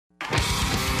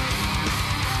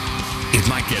It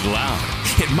might get loud.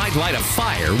 It might light a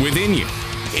fire within you.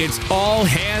 It's all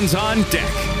hands on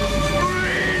deck.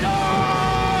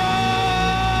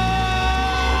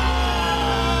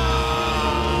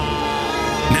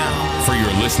 Now, for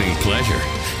your listening pleasure,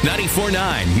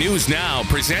 94.9 News Now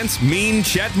presents Mean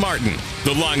Chet Martin,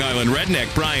 the Long Island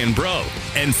redneck Brian Bro,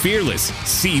 and fearless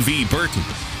C.V. Burton.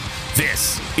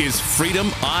 This is Freedom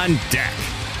on Deck.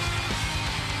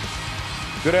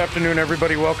 Good afternoon,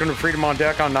 everybody. Welcome to Freedom on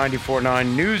Deck on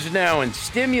 94.9 News Now and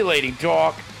stimulating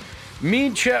talk.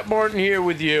 Mean Chet Martin here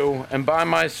with you, and by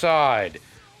my side,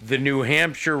 the New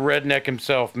Hampshire redneck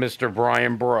himself, Mr.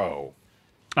 Brian Bro.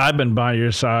 I've been by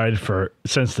your side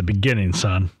since the beginning,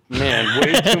 son. Man,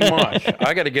 way too much.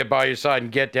 I got to get by your side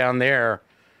and get down there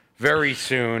very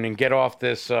soon and get off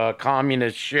this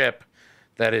communist ship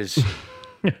that is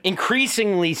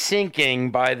increasingly sinking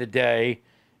by the day.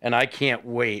 And I can't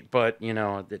wait, but, you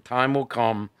know, the time will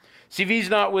come. CV's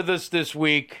not with us this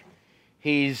week.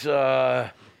 He's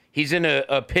in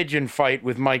a pigeon fight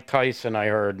with Mike Tyson, I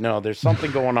heard. No, there's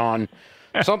something going on.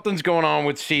 Something's going on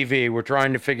with CV. We're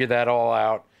trying to figure that all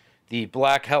out. The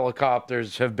black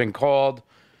helicopters have been called.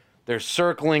 They're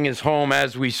circling his home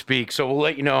as we speak, so we'll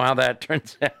let you know how that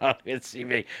turns out with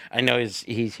CV. I know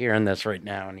he's hearing this right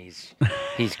now, and he's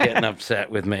getting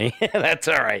upset with me. That's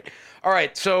all right. All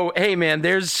right, so, hey, man,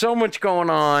 there's so much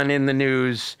going on in the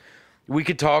news. We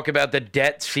could talk about the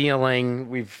debt ceiling.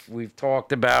 We've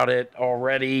talked about it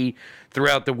already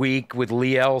throughout the week with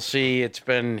Lee Elsey. It's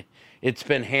been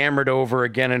hammered over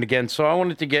again and again. So I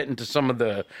wanted to get into some of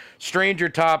the stranger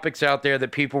topics out there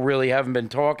that people really haven't been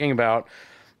talking about.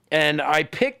 And I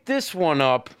picked this one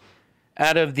up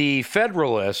out of the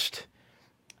Federalist,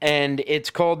 and it's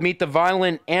called Meet the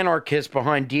Violent Anarchist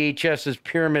Behind DHS's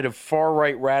Pyramid of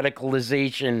Far-Right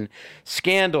Radicalization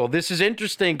Scandal. This is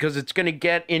interesting because it's going to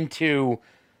get into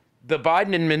the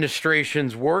Biden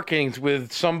administration's workings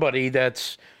with somebody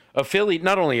that's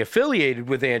not only affiliated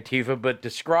with Antifa, but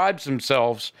describes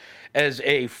themselves as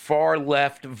a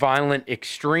far-left violent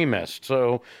extremist.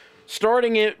 So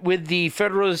starting it with the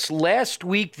Federalist, last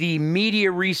week the Media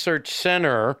Research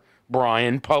Center,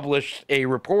 Brian, published a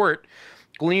report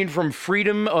gleaned from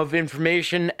Freedom of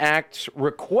Information Act's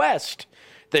request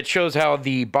that shows how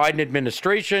the Biden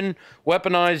administration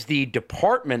weaponized the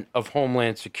Department of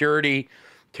Homeland Security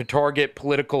to target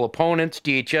political opponents.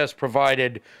 DHS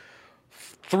provided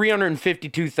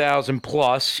 $352,000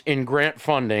 plus in grant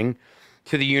funding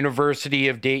to the University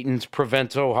of Dayton's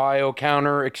Prevent Ohio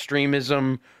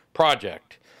Counter-Extremism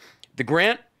Project. The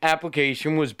grant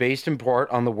application was based in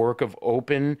part on the work of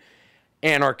open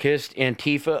anarchist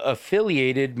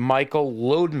Antifa-affiliated Michael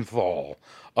Lodenthal,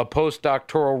 a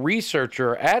postdoctoral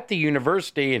researcher at the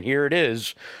university, and here it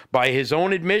is, by his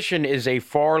own admission, is a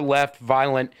far-left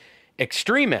violent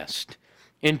extremist.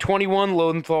 In 21,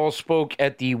 Lodenthal spoke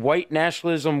at the White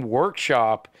Nationalism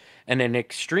Workshop and an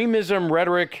Extremism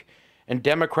Rhetoric and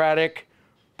Democratic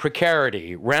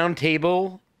Precarity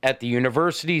Roundtable at the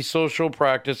University's Social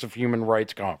Practice of Human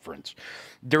Rights Conference.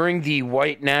 During the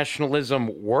White Nationalism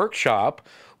Workshop,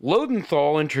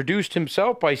 Lodenthal introduced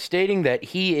himself by stating that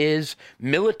he is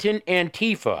militant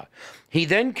Antifa. He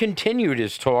then continued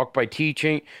his talk by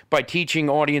teaching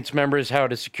audience members how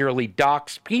to securely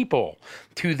dox people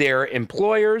to their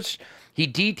employers. He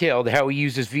detailed how he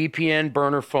uses VPN,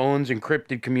 burner phones,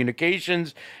 encrypted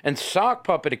communications, and sock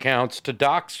puppet accounts to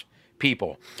dox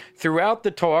people. Throughout the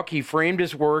talk, he framed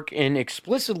his work in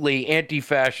explicitly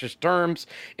anti-fascist terms,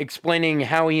 explaining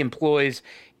how he employs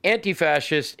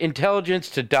anti-fascist intelligence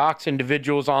to dox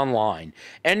individuals online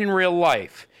and in real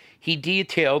life. He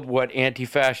detailed what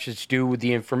anti-fascists do with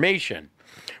the information.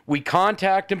 We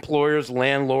contact employers,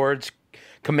 landlords,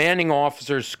 commanding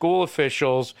officers, school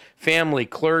officials, family,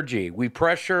 clergy. We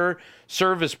pressure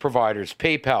service providers,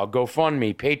 PayPal,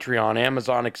 GoFundMe, Patreon,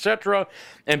 Amazon, etc.,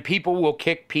 and people will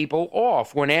kick people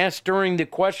off. When asked during the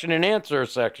question and answer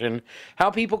section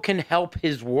how people can help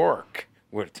his work,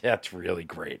 that's really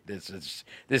great. This is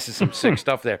some sick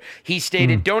stuff there. He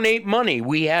stated, donate money.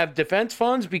 We have defense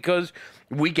funds because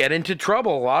we get into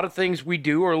trouble. A lot of things we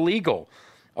do are legal.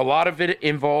 A lot of it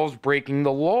involves breaking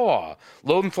the law.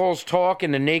 Lodenthal's talk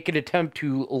in a naked attempt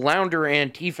to launder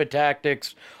Antifa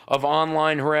tactics of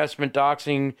online harassment,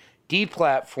 doxing,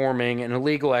 deplatforming, and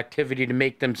illegal activity to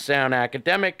make them sound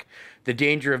academic. The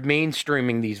danger of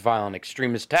mainstreaming these violent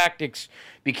extremist tactics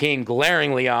became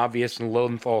glaringly obvious in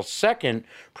Lodenthal's second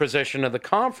procession of the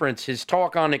conference. His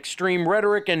talk on extreme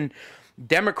rhetoric and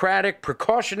democratic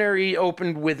precautionary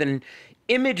opened with an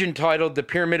image entitled The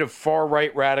Pyramid of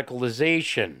Far-Right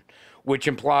Radicalization, which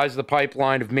implies the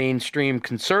pipeline of mainstream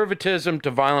conservatism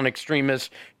to violent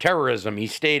extremist terrorism. He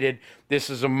stated, this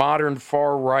is a modern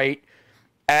far right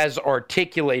as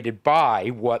articulated by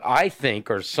what I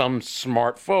think are some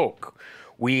smart folk.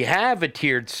 We have a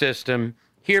tiered system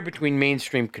here between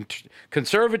mainstream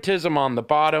conservatism on the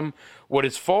bottom, what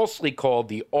is falsely called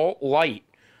the alt-light,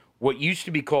 what used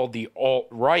to be called the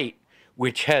alt-right,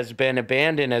 which has been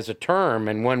abandoned as a term.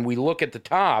 And when we look at the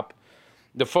top,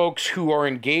 the folks who are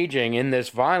engaging in this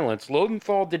violence,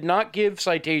 Lowenthal did not give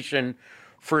citation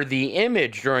for the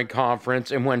image during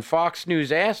conference, and when Fox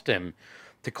News asked him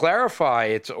to clarify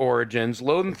its origins,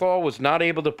 Lowenthal was not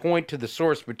able to point to the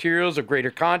source materials or greater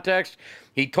context.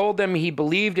 He told them he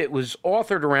believed it was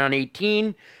authored around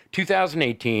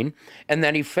 2018, and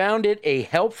that he found it a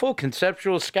helpful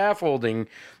conceptual scaffolding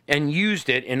and used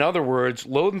it. In other words,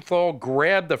 Lowenthal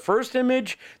grabbed the first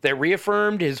image that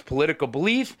reaffirmed his political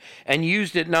belief and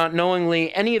used it not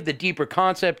knowingly any of the deeper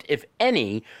concept, if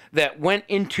any, that went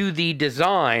into the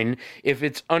design. If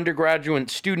its undergraduate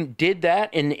student did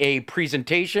that in a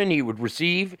presentation, he would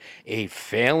receive a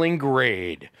failing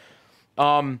grade.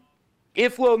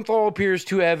 If Lowenthal appears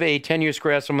to have a tenuous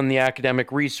grasp on the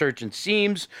academic research and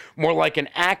seems more like an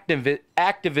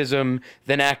activism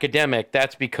than academic,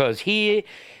 that's because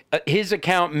his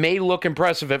account may look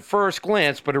impressive at first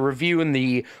glance, but a review in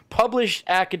the published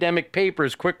academic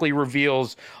papers quickly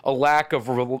reveals a lack of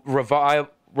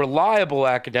reliable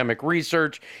academic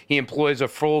research. He employs a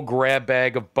full grab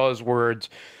bag of buzzwords.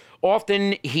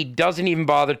 Often, he doesn't even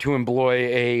bother to employ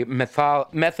a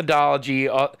methodology,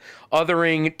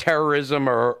 othering terrorism,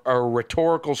 or a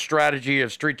rhetorical strategy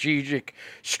of strategic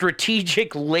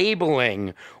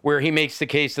labeling, where he makes the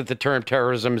case that the term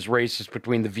terrorism is racist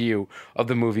between the view of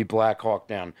the movie Black Hawk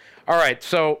Down. All right,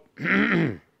 so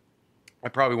I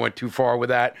probably went too far with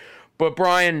that. But,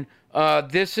 Brian,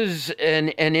 this is an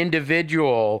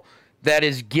individual that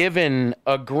is given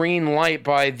a green light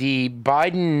by the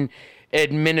Biden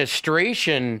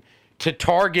administration to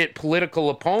target political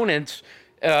opponents.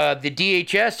 The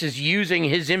DHS is using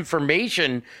his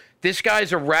information. This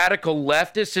guy's a radical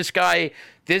leftist.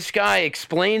 This guy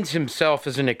explains himself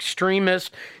as an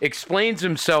extremist, explains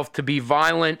himself to be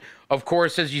violent. Of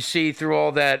course, as you see through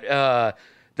all that,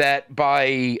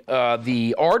 by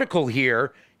the article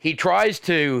here, he tries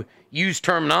to use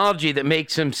terminology that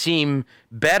makes him seem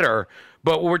better.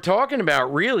 But what we're talking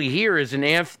about really here is an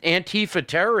Antifa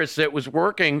terrorist that was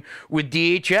working with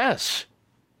DHS.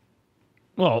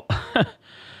 Well,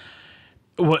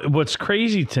 what's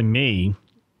crazy to me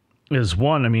is,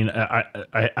 one, I mean, I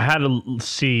had to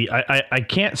see, I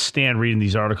can't stand reading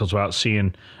these articles without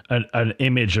seeing an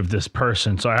image of this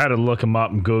person. So I had to look him up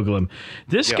and Google him.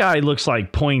 This guy looks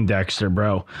like Poindexter,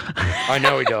 bro. I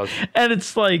know he does. And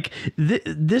it's like,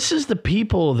 this is the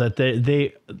people that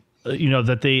they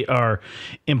that they are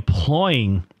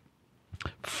employing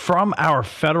from our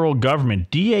federal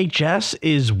government. DHS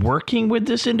is working with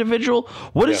this individual.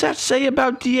 What does that say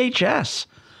about DHS?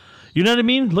 You know what I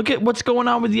mean? Look at what's going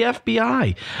on with the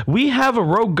FBI. We have a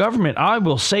rogue government. I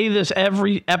will say this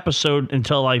every episode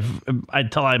until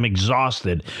I'm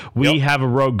exhausted. We have a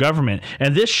rogue government.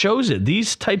 And this shows it.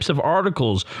 These types of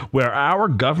articles where our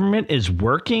government is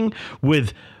working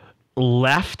with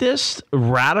leftists,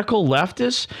 radical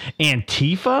leftists,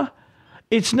 Antifa,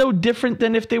 it's no different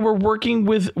than if they were working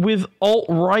with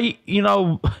alt-right,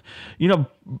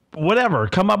 whatever,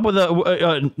 come up with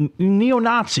a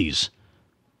neo-Nazis.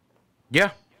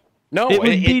 Yeah. No, it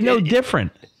would be no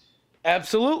different.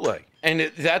 Absolutely.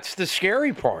 And that's the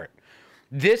scary part.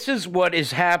 This is what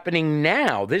is happening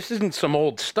now. This isn't some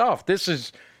old stuff. This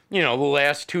is, the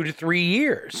last 2 to 3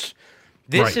 years.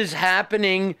 This is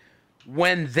happening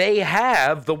when they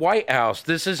have the White House.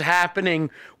 This is happening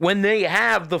when they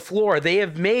have the floor. They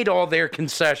have made all their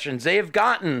concessions. They have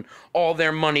gotten all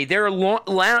their money. They're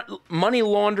money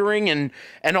laundering and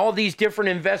all these different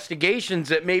investigations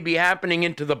that may be happening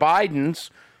into the Bidens,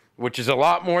 which is a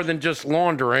lot more than just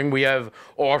laundering. We have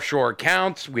offshore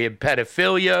accounts. We have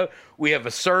pedophilia. We have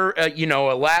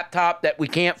a laptop that we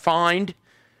can't find.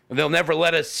 They'll never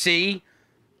let us see.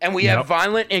 And we have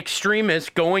violent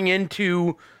extremists going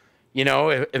into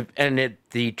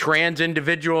the trans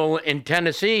individual in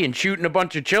Tennessee and shooting a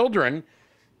bunch of children.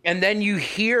 And then you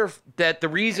hear that the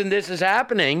reason this is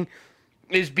happening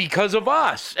is because of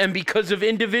us and because of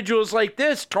individuals like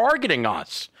this targeting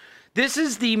us. This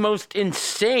is the most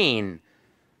insane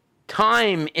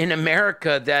time in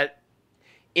America that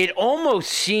it almost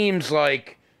seems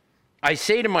like I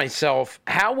say to myself,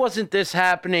 how wasn't this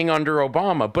happening under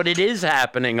Obama? But it is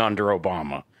happening under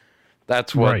Obama.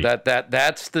 That's what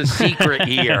that's the secret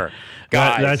here.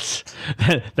 Guys,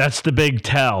 that's the big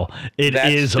tell. It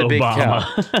is Obama.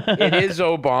 It is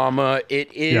Obama. It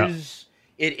is.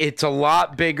 It's a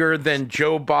lot bigger than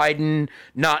Joe Biden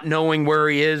not knowing where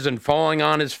he is and falling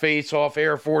on his face off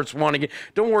Air Force One again.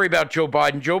 Don't worry about Joe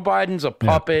Biden. Joe Biden's a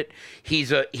puppet.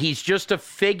 Yeah. He's just a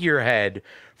figurehead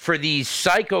for these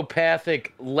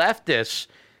psychopathic leftists,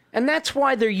 and that's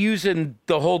why they're using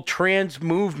the whole trans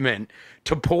movement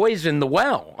to poison the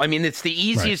well. I mean, it's the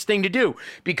easiest thing to do,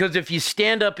 because if you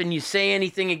stand up and you say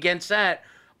anything against that,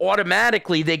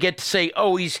 automatically they get to say,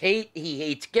 "Oh, he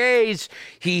hates gays,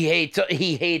 he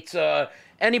hates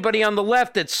anybody on the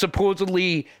left that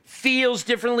supposedly feels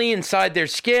differently inside their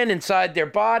skin, inside their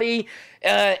body,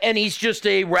 and he's just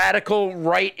a radical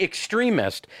right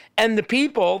extremist." And the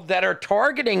people that are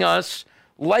targeting us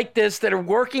like this, that are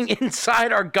working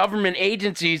inside our government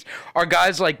agencies, are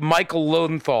guys like Michael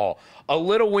Lowenthal, a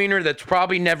little wiener that's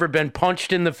probably never been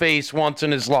punched in the face once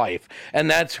in his life.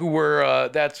 And that's who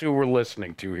we're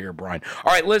listening to here, Brian.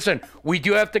 All right, listen, we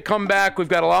do have to come back. We've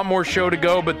got a lot more show to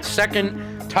go, but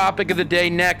second topic of the day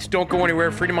next. Don't go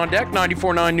anywhere. Freedom on Deck,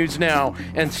 94.9 News Now,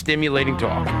 and Stimulating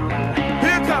Talk.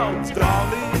 Here comes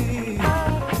Dolly.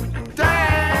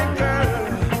 Dang, girl.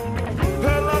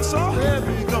 Her love so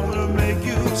heavy, gonna make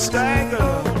you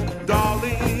stagger.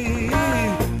 Dolly.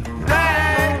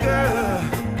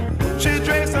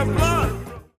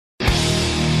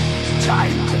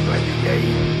 Time to play the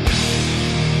game.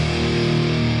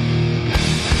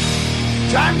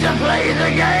 Time to play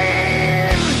the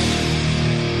game.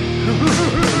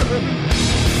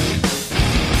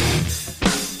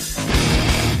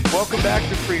 Welcome back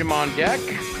to Freedom on Deck.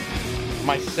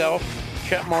 Myself,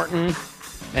 Chet Martin,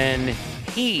 and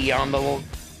he on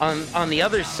the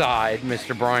other side,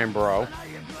 Mr. Brian Bro,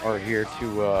 are here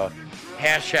to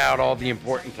hash out all the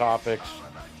important topics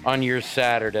on your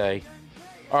Saturday.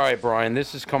 All right, Brian,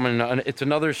 this is coming. It's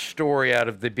another story out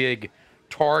of the big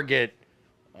Target.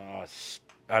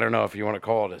 I don't know if you want to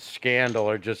call it a scandal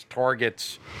or just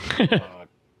Target's,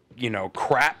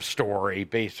 crap story,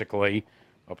 basically.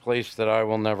 A place that I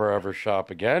will never, ever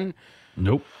shop again.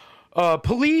 Nope.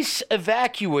 Police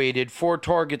evacuated 4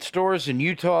 Target stores in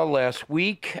Utah last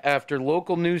week after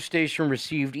local news station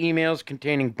received emails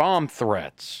containing bomb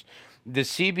threats. The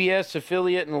CBS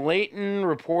affiliate in Layton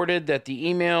reported that the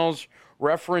emails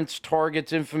referenced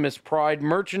Target's infamous Pride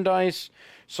merchandise.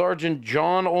 Sergeant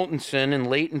John Oltenson in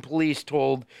Layton Police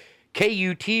told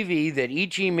KUTV that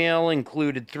each email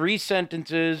included 3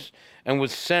 sentences and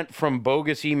was sent from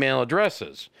bogus email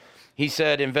addresses. He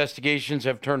said investigations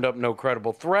have turned up no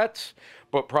credible threats,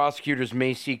 but prosecutors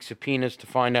may seek subpoenas to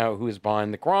find out who is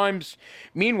behind the crimes.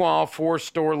 Meanwhile, 4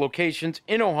 store locations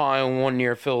in Ohio and 1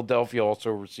 near Philadelphia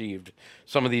also received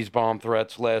some of these bomb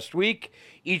threats last week.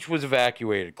 Each was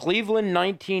evacuated. Cleveland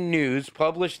 19 News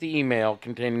published the email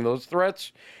containing those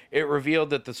threats. It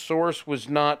revealed that the source was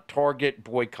not Target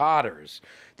boycotters.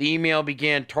 The email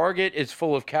began, "Target is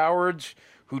full of cowards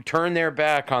who turned their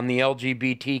back on the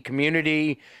LGBT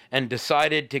community and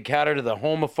decided to cater to the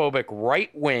homophobic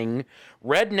right-wing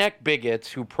redneck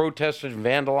bigots who protested and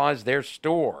vandalized their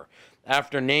store."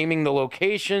 After naming the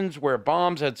locations where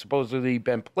bombs had supposedly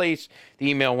been placed, the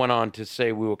email went on to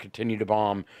say, "We will continue to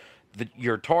bomb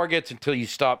your targets until you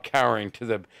stop cowering to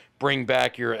the bring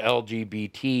back your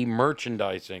LGBT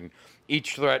merchandising."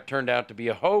 Each threat turned out to be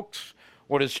a hoax.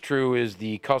 What is true is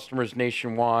the customers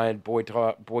nationwide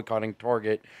boycotting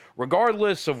Target,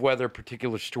 regardless of whether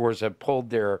particular stores have pulled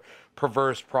their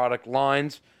perverse product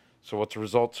lines. So what's the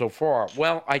result so far?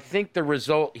 Well, I think the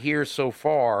result here so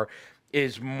far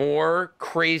is more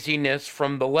craziness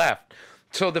from the left.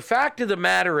 So the fact of the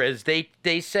matter is they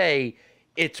say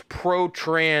it's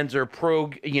pro-trans or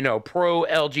pro-LGBT.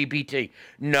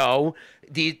 No,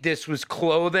 this was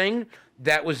clothing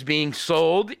that was being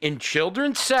sold in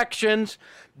children's sections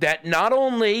that not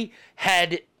only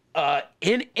had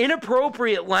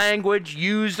inappropriate language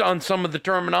used on some of the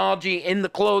terminology in the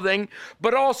clothing,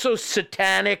 but also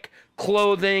satanic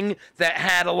clothing that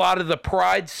had a lot of the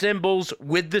pride symbols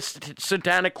with the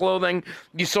satanic clothing.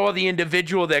 You saw the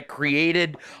individual that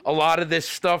created a lot of this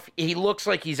stuff. He looks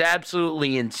like he's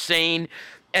absolutely insane.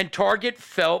 And Target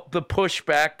felt the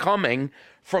pushback coming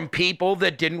from people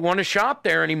that didn't want to shop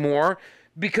there anymore,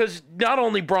 because not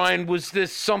only, Brian, was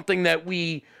this something that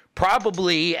we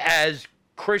probably as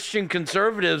Christian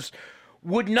conservatives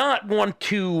would not want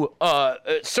to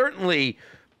certainly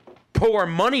pour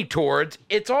money towards,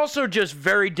 it's also just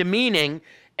very demeaning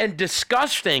and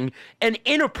disgusting and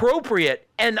inappropriate.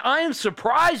 And I am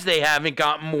surprised they haven't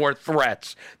gotten more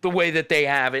threats the way that they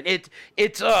haven't.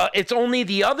 It's only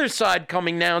the other side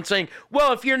coming now and saying,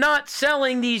 well, if you're not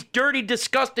selling these dirty,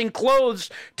 disgusting clothes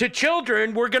to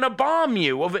children, we're going to bomb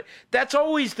you. That's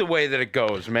always the way that it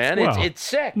goes, man. Well, it's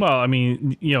sick. Well, I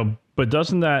mean, but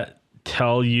doesn't that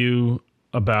tell you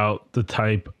about the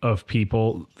type of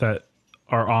people that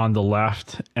are on the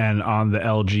left and on the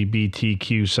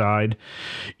LGBTQ side?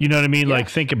 You know what I mean? Yeah. Like,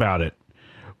 think about it.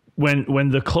 When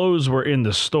the clothes were in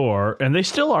the store, and they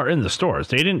still are in the stores,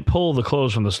 they didn't pull the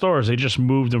clothes from the stores. They just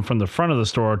moved them from the front of the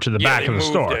store to the back of the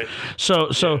store. It.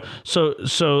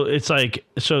 So it's like,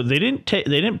 so they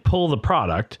didn't pull the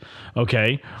product.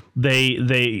 Okay.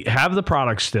 They have the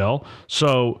product still.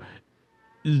 So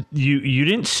you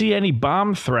didn't see any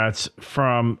bomb threats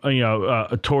from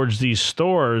towards these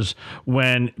stores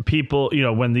when people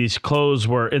when these clothes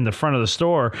were in the front of the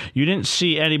store. You didn't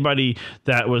see anybody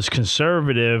that was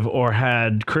conservative or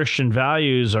had Christian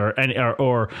values or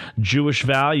Jewish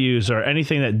values or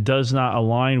anything that does not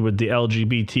align with the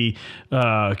LGBT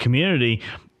community.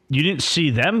 You didn't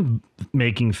see them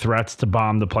making threats to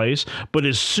bomb the place. But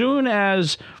as soon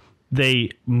as they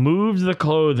moved the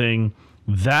clothing,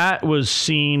 that was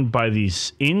seen by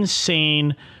these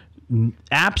insane,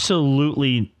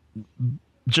 absolutely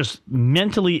just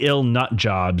mentally ill nut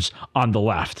jobs on the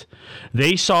left.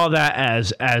 They saw that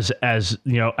as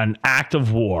an act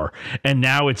of war, and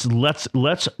now it's let's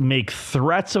make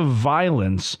threats of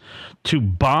violence to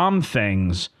bomb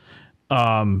things,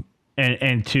 and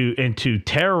to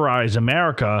terrorize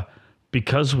America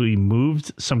because we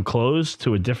moved some clothes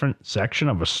to a different section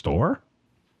of a store.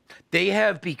 They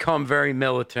have become very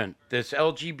militant. This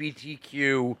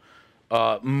LGBTQ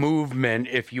movement,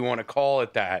 if you want to call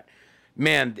it that,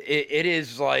 man, it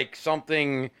is like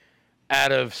something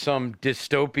out of some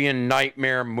dystopian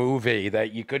nightmare movie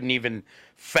that you couldn't even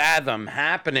fathom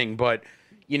happening. But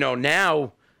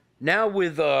now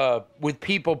with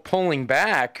people pulling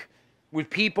back, with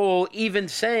people even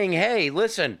saying, "Hey,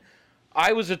 listen,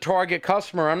 I was a Target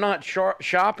customer. I'm not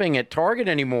shopping at Target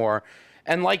anymore."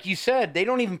 And like you said, they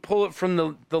don't even pull it from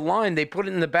the line. They put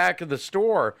it in the back of the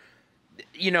store.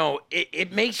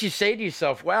 It makes you say to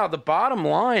yourself, wow, the bottom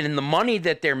line and the money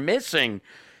that they're missing,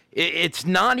 it's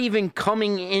not even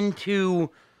coming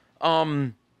into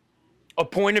a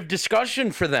point of discussion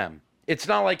for them. It's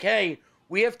not like, hey,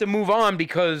 we have to move on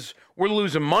because we're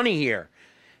losing money here.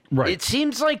 Right. It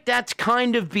seems like that's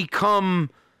kind of become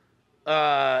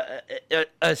a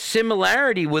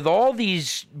similarity with all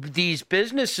these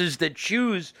businesses that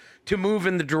choose to move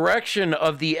in the direction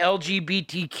of the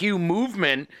LGBTQ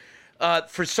movement.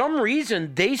 For some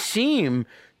reason, they seem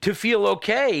to feel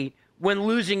okay when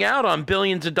losing out on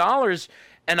billions of dollars,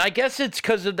 and I guess it's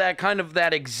because of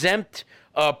that exempt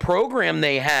program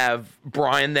they have,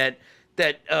 Brian, that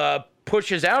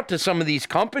pushes out to some of these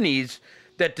companies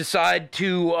that decide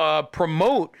to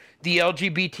promote the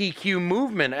LGBTQ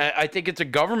movement. I think it's a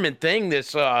government thing.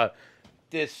 I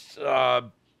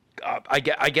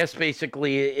guess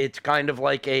basically it's kind of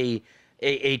like a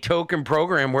token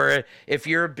program where if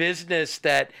you're a business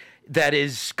that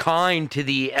is kind to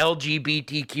the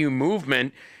LGBTQ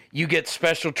movement, you get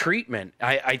special treatment.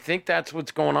 I think that's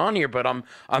what's going on here, but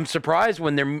I'm surprised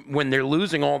when they're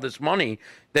losing all this money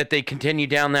that they continue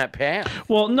down that path.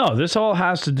 Well, no, this all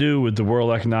has to do with the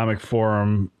World Economic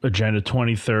Forum Agenda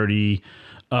 2030,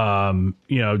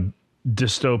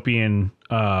 dystopian,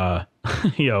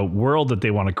 world that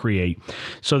they want to create.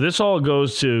 So this all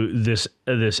goes to this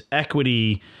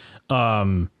equity,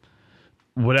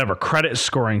 whatever credit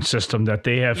scoring system that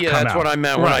they have. Yeah, come that's out. what I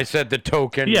meant when I said the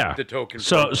token. Yeah, the token.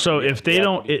 So if they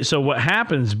don't, so what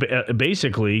happens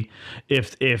basically,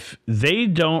 if they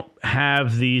don't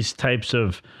have these types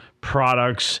of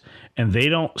products and they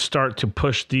don't start to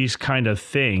push these kind of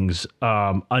things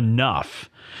enough,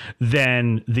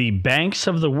 then the banks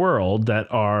of the world that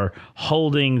are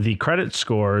holding the credit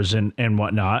scores and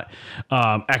whatnot,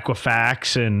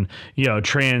 Equifax and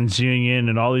TransUnion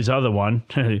and all these other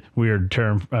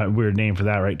weird name for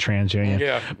that, right? TransUnion.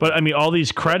 Yeah. But I mean, all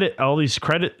these credit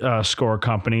score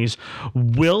companies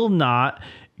will not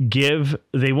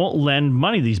they won't lend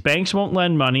money. These banks won't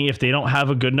lend money if they don't have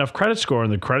a good enough credit score,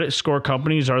 and the credit score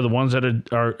companies are the ones that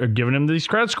are giving them these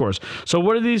credit scores. So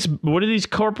what are these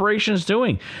corporations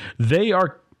doing? They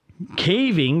are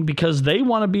caving because they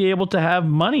want to be able to have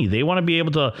money. They want to be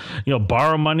able to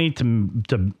borrow money to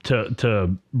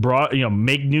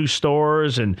make new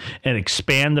stores and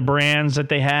expand the brands that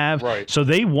they have. Right. So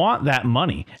they want that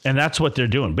money, and that's what they're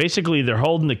doing. Basically, they're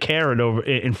holding the carrot over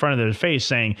in front of their face,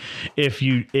 saying, if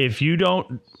you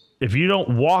don't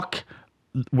walk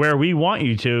where we want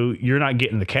you to, you're not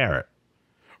getting the carrot.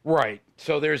 Right.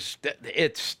 So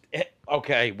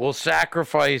okay, we'll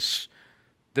sacrifice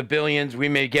the billions we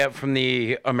may get from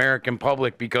the American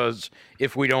public because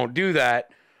if we don't do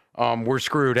that, we're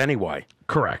screwed anyway.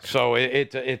 Correct. So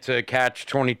it's a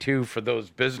catch-22 for those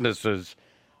businesses.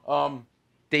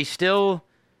 They still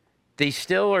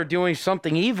are doing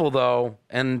something evil though,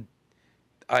 and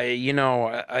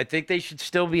I think they should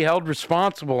still be held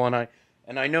responsible.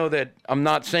 And I know that I'm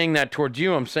not saying that towards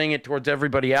you. I'm saying it towards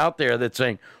everybody out there that's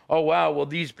saying, "Oh wow, well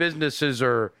these businesses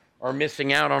are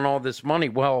missing out on all this money."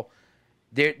 Well,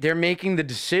 they're making the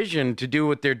decision to do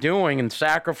what they're doing and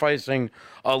sacrificing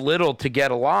a little to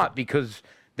get a lot because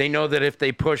they know that if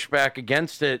they push back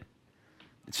against it,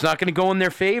 it's not going to go in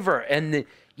their favor. And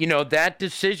that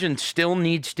decision still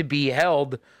needs to be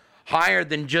held higher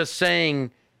than just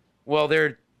saying, "Well,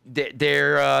 they're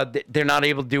not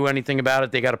able to do anything about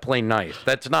it. They got to play nice."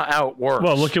 That's not how it works.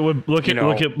 Well, look at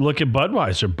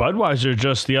Budweiser. Budweiser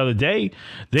just the other day,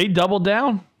 they doubled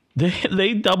down.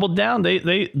 They doubled down. They're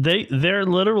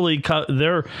literally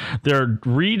they're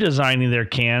redesigning their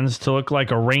cans to look like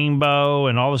a rainbow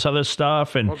and all this other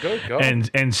stuff,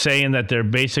 and and saying that they're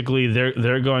basically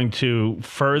they're going to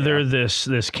further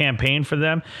this campaign for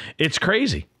them. It's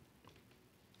crazy.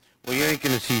 Well, you ain't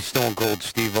gonna see Stone Cold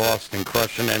Steve Austin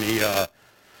crushing any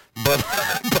Bud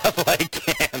Light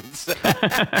cans.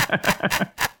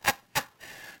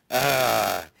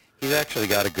 He's actually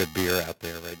got a good beer out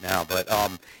there right now, but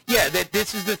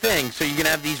this is the thing. So you can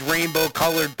have these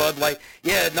rainbow-colored Bud Light.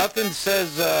 Yeah, nothing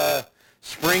says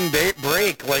spring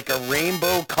break like a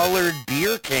rainbow-colored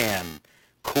beer can.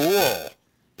 Cool.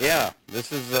 Yeah,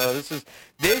 this is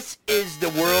the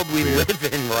world we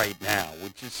live in right now,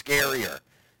 which is scarier.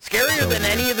 Scarier than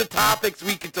any of the topics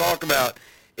we could talk about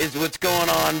is what's going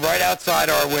on right outside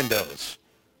our windows,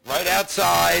 right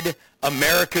outside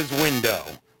America's window.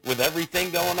 With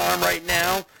everything going on right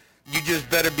now, you just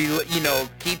better be,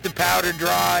 keep the powder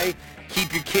dry,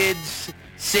 keep your kids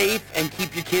safe, and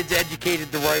keep your kids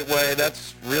educated the right way.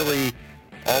 That's really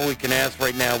all we can ask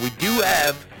right now. We do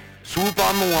have Swoop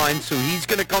on the line, so he's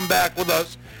going to come back with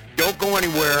us. Don't go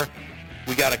anywhere.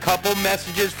 We got a couple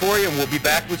messages for you, and we'll be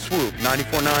back with Swoop.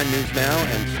 94.9 News Now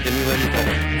and Stimulating Thought.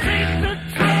 Take the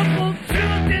trouble to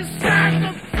decide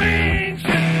the things you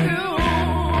do.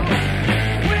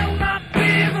 Will not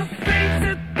be the things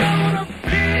that don't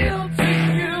appeal to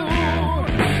you.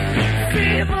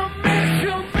 See the mess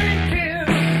you're making.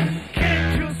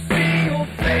 Can't you see you're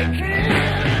faking?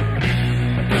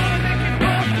 Gonna make it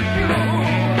rough for you.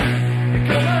 You're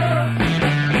gonna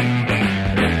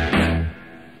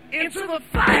into the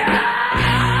fire.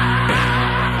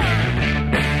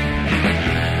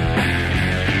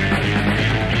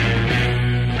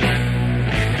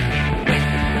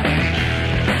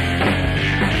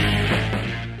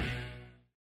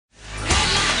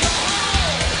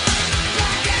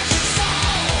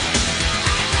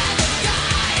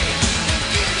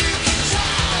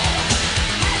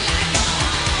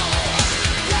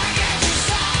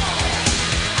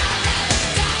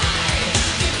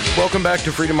 Welcome back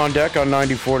to Freedom on Deck on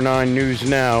 94.9 News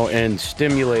Now and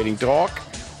Stimulating Talk.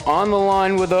 On the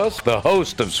line with us, the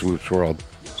host of Swoop's World,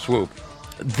 Swoop.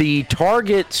 The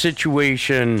Target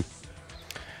situation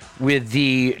with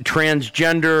the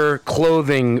transgender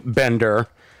clothing bender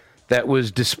that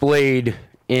was displayed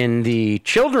in the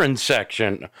children's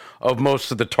section of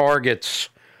most of the Targets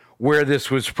where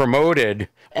this was promoted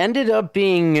ended up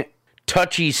being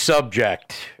touchy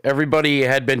subject. Everybody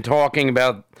had been talking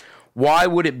about why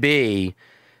would it be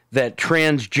that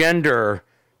transgender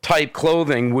type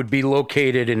clothing would be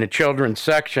located in a children's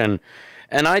section?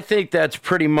 And I think that's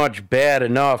pretty much bad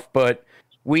enough, but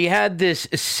we had this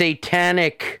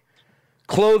satanic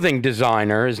clothing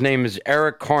designer. His name is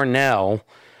Eric Carnell,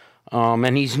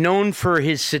 and he's known for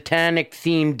his satanic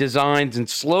themed designs and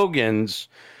slogans.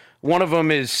 One of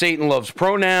them is Satan loves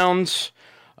pronouns.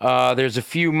 There's a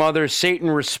few others. Satan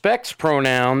respects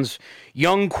pronouns.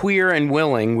 Young, queer, and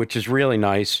willing, which is really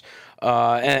nice,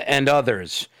 and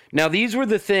others. Now, these were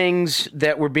the things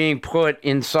that were being put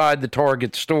inside the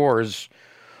Target stores.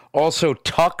 Also,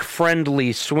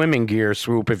 tuck-friendly swimming gear,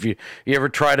 Swoop. If you ever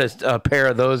try to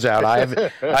pair those out, I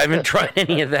haven't tried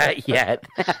any of that yet.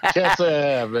 Yes, I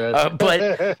have, man.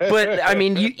 But I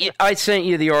mean, I sent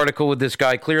you the article with this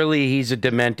guy. Clearly, he's a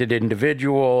demented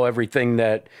individual. Everything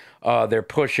that they're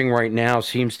pushing right now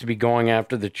seems to be going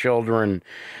after the children.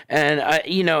 And,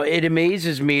 it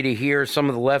amazes me to hear some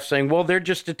of the left saying, well, they're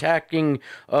just attacking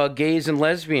gays and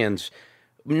lesbians.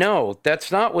 No,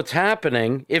 that's not what's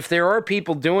happening. If there are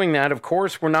people doing that, of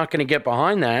course, we're not going to get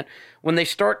behind that. When they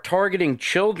start targeting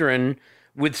children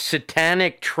with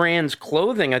satanic trans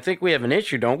clothing, I think we have an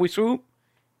issue, don't we, Swoop?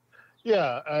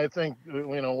 Yeah, I think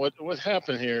what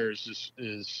happened here is just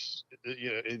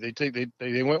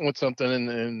they went with something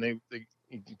and they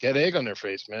get egg on their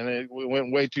face, man. It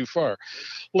went way too far.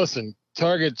 Listen,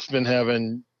 Target's been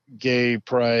having gay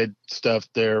pride stuff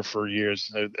there for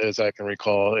years, as I can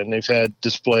recall, and they've had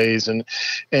displays and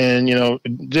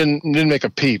didn't make a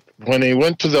peep when they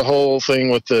went to the whole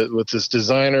thing with this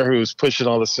designer who's pushing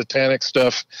all the satanic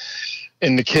stuff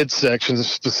in the kids section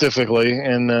specifically,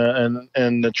 and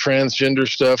the transgender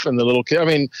stuff and the little kid. I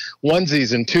mean,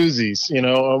 onesies and twosies.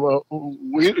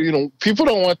 People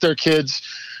don't want their kids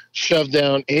shoved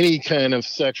down any kind of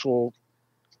sexual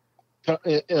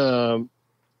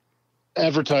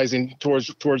advertising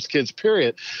towards kids.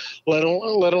 Period. Let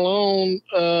alone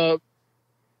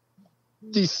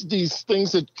these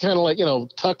things that kind of like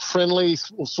tuck friendly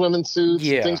swimming suits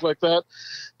and things like that,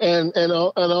 and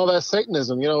all that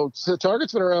Satanism. So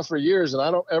Target's been around for years, and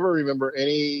I don't ever remember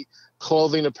any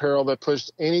clothing apparel that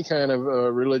pushed any kind of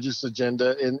religious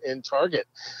agenda in Target,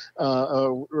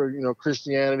 or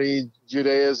Christianity,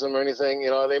 Judaism, or anything.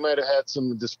 They might have had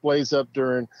some displays up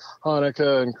during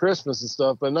Hanukkah and Christmas and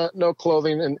stuff, but no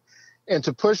clothing. And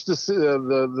to push the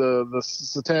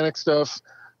satanic stuff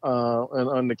and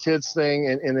on the kids thing,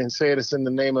 and then say it's in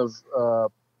the name of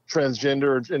transgender,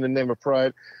 or in the name of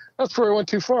pride, that's where it went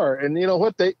too far. And you know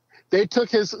what, they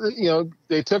took his,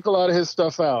 they took a lot of his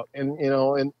stuff out, and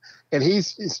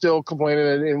he's still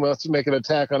complaining and wants to make an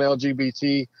attack on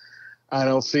LGBT. I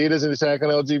don't see it as an attack on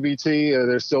LGBT.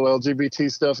 There's still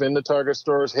LGBT stuff in the Target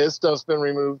stores. His stuff's been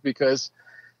removed because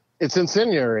it's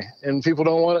incendiary, and people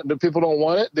don't want it. The people don't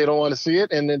want it. They don't want to see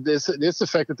it, and this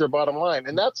affected their bottom line.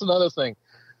 And that's another thing.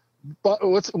 But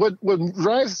what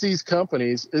drives these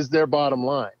companies is their bottom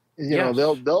line. They're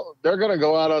going to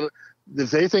go out on, if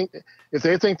they think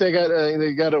they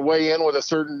got to weigh in with a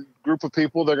certain group of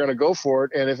people, they're going to go for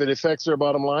it. And if it affects their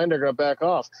bottom line, they're going to back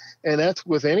off. And that's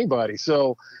with anybody.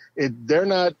 So they're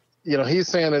not. He's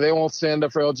saying that they won't stand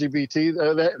up for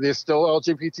LGBT. There's still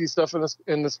LGBT stuff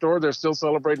in the store. They're still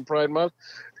celebrating Pride Month.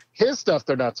 His stuff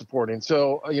they're not supporting.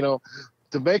 So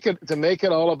to make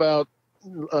it all about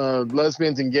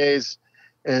lesbians and gays,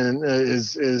 and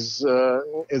it's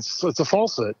a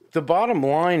falsehood. The bottom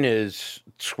line is,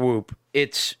 Swoop,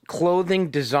 it's clothing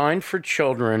designed for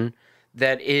children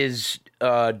that is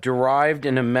derived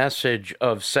in a message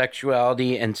of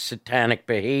sexuality and satanic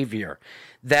behavior.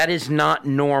 That is not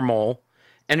normal,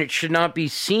 and it should not be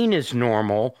seen as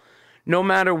normal, no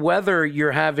matter whether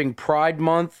you're having Pride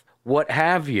Month, what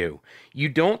have you. You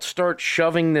don't start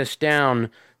shoving this down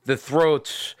the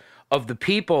throats of the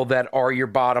people that are your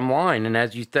bottom line. And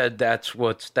as you said, that's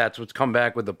what's come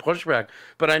back with the pushback.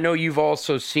 But I know you've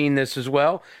also seen this as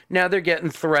well. Now they're getting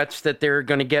threats that they're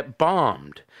going to get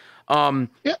bombed.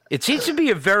 It seems to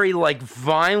be a very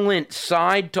violent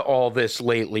side to all this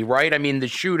lately, right? I mean, the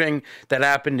shooting that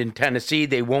happened in Tennessee,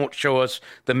 they won't show us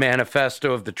the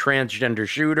manifesto of the transgender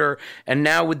shooter. And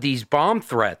now with these bomb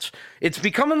threats, it's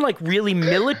becoming really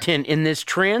militant in this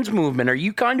trans movement. Are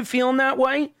you kind of feeling that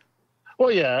way?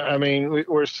 Well, yeah. I mean,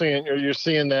 you're seeing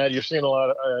that. You're seeing a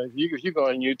lot of, you go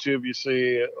on YouTube, you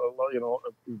see,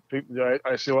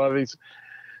 I see a lot of these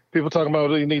people talking about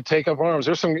you need to take up arms.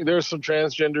 There's some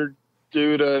transgender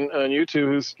dude on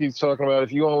YouTube who keeps talking about,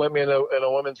 if you want to let me in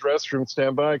a women's restroom,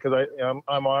 stand by, because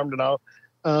I'm armed and I'll.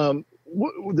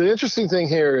 The interesting thing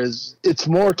here is it's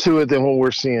more to it than what we're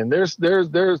seeing. There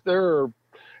are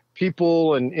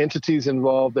people and entities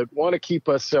involved that want to keep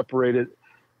us separated,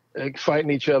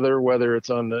 fighting each other, whether it's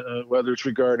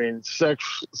regarding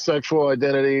sexual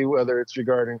identity, whether it's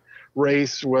regarding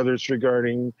race, whether it's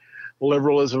regarding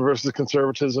liberalism versus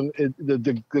conservatism.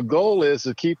 The goal is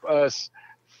to keep us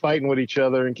fighting with each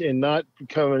other and not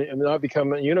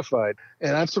becoming unified.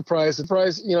 And I'm surprised,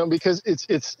 because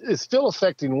it's still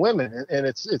affecting women, and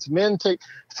it's men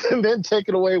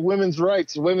taking away women's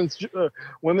rights, women's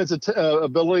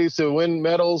ability to win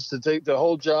medals, to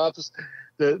hold jobs,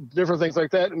 the different things like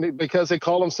that, because they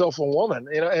call themselves a woman.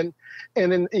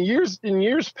 And in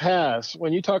years past,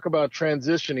 when you talk about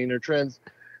transitioning or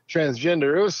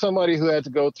transgender, it was somebody who had to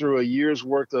go through a year's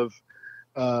worth of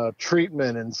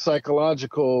treatment and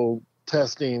psychological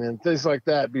testing and things like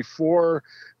that before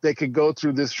they could go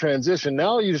through this transition.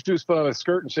 Now you just put on a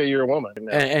skirt and say you're a woman.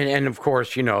 And of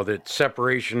course, the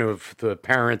separation of the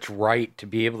parent's right to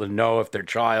be able to know if their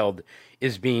child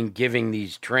is being given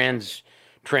these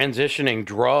transitioning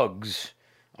drugs.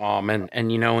 And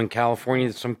in California,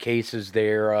 in some cases,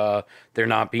 they're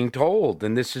not being told.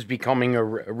 And this is becoming a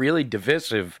really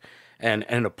divisive and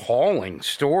appalling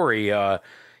story.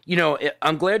 You know,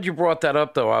 I'm glad you brought that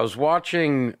up, though. I was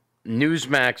watching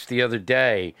Newsmax the other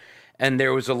day, and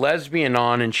there was a lesbian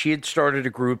on, and she had started a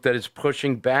group that is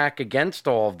pushing back against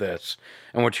all of this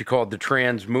and what she called the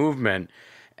trans movement.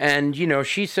 And, you know,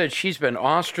 she said she's been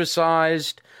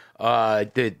ostracized.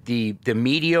 The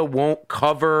media won't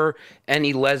cover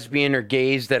any lesbian or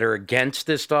gays that are against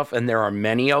this stuff, and there are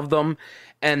many of them.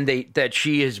 And that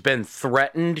she has been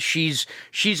threatened. She's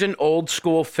an old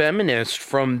school feminist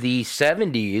from the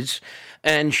 70s,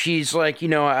 and she's like, you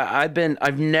know,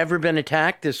 I've never been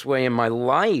attacked this way in my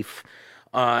life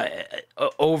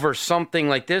over something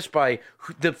like this by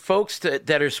the folks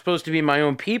that are supposed to be my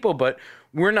own people, but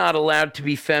we're not allowed to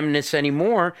be feminists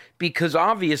anymore because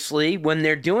obviously when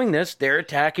they're doing this, they're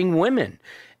attacking women.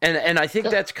 And I think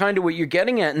that's kind of what you're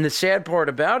getting at. And the sad part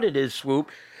about it is,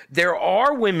 Swoop, there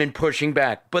are women pushing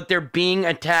back, but they're being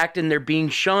attacked and they're being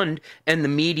shunned, and the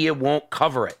media won't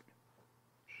cover it.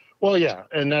 Well, yeah,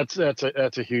 and that's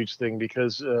a huge thing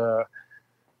because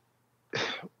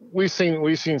we've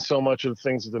seen so much of the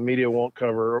things that the media won't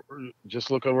cover.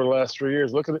 Just look over the last 3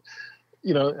 years. Look at it.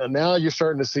 You know, and now you're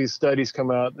starting to see studies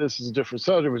come out. This is a different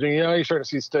subject, but now you're starting to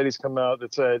see studies come out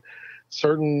that said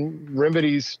certain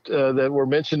remedies that were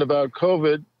mentioned about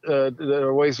COVID, that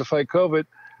are ways to fight COVID,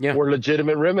 were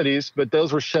legitimate remedies, but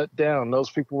those were shut down. Those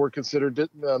people were considered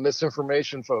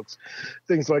misinformation folks,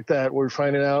 things like that. We're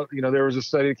finding out, you know, there was a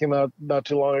study that came out not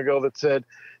too long ago that said,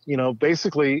 you know,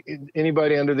 basically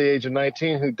anybody under the age of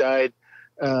 19 who died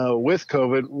with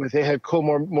COVID, they had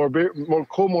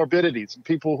comorbidities.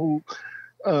 People who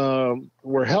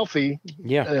were healthy,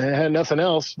 had nothing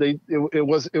else. It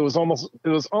was almost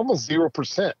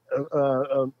 0%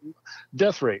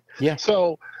 death rate. Yeah.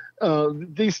 So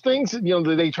these things, you know,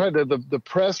 they try to the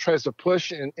press tries to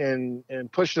push and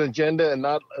push an agenda and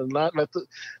not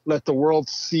let the world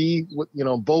see what, you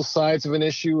know, both sides of an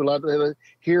issue,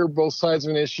 hear both sides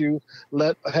of an issue,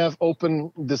 have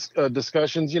open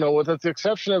discussions, you know, with the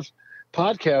exception of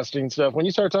podcasting stuff. When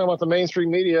you start talking about the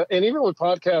mainstream media, and even with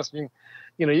podcasting,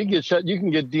 you know, you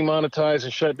can get demonetized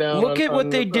and shut down. Look at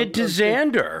what they did to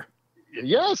Xander.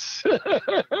 Yes.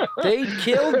 They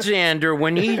killed Xander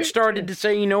when he started to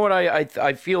say, you know what,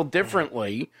 I feel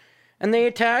differently. And they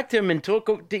attacked him and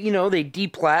took, you know, they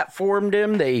deplatformed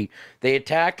him. They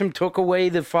attacked him, took away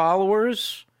the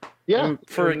followers. Yeah. And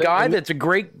for a guy that's a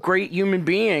great human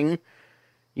being,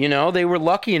 you know, they were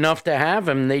lucky enough to have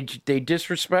him. They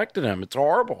disrespected him. It's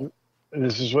horrible. And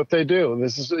this is what they do.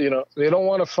 This is, you know, they don't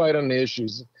want to fight on the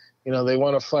issues. You know, they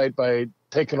want to fight by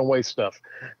taking away stuff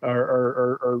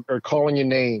or calling you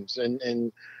names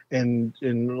and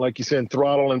like you said,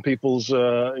 throttling people's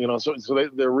you know, so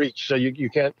their reach. So you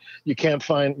can't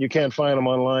find them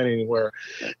online anywhere.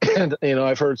 And you know,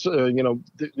 I've heard you know,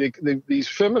 these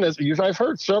feminists. I've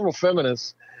heard several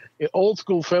feminists, old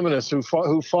school feminists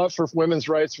who fought for women's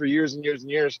rights for years and years and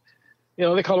years. You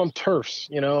know, they call them TERFs,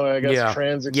 you know, I guess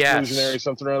trans exclusionary,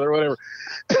 something or other, whatever.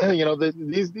 You know, they were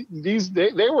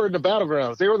in the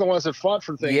battlegrounds. They were the ones that fought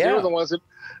for things. They were the ones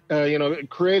that, you know,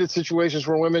 created situations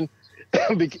where women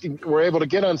were able to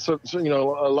get on, you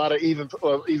know, a lot of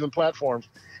even platforms.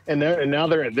 And now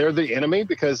they're the enemy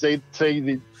because they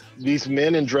say these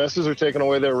men in dresses are taking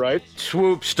away their rights.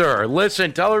 Swoopster.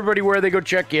 Listen, tell everybody where they go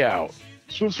check you out.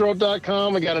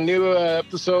 Swoopsroad.com. We got a new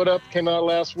episode up, came out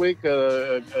last week,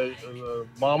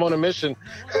 Mom on a Mission,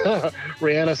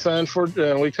 Rihanna Sanford.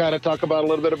 We kind of talk about a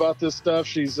little bit about this stuff.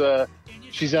 She's out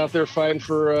there fighting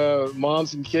for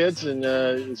moms and kids, and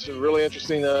it's a really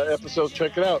interesting episode.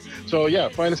 Check it out. So, yeah,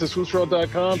 find us at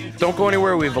swoopsroad.com. Don't go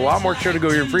anywhere. We have a lot more show to go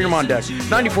here. Freedom on Deck.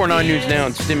 94.9 News Now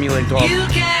and Stimulating Talk. You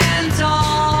can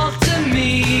talk to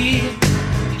me.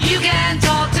 You can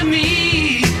talk to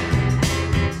me.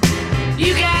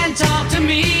 You can talk to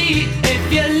me.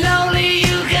 If you're lonely,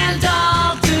 you can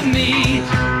talk to me.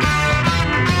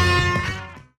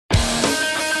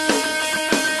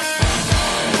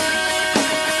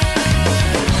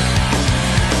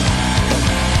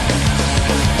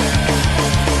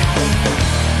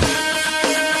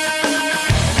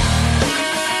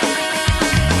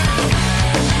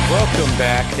 Welcome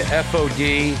back to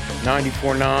FOD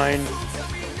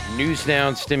 94.9 News Now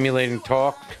and Stimulating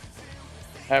Talk.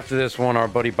 After this one, our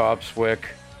buddy Bob Swick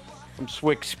from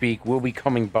Swick Speak will be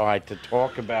coming by to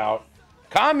talk about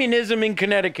communism in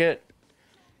Connecticut.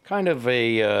 Kind of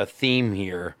a theme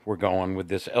here we're going with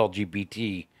this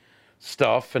LGBT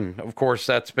stuff. And, of course,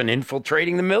 that's been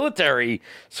infiltrating the military.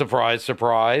 Surprise,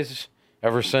 surprise.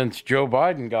 Ever since Joe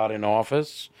Biden got in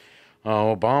office,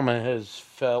 Obama has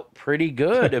felt pretty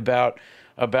good about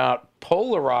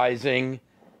polarizing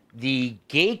the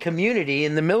gay community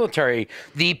in the military.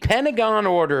 The Pentagon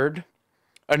ordered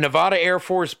a Nevada Air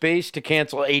Force base to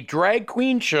cancel a drag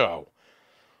queen show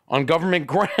on government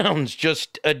grounds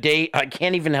just a day. I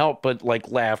can't even help but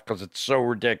laugh because it's so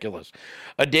ridiculous.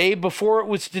 A day before it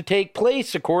was to take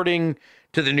place, according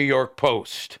to the New York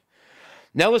Post.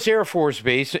 Nellis Air Force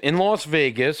Base in Las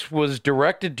Vegas was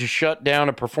directed to shut down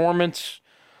a performance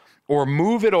or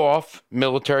move it off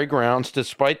military grounds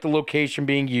despite the location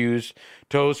being used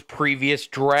to host previous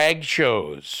drag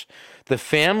shows. The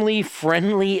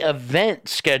family-friendly event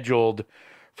scheduled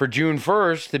for June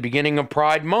 1st, the beginning of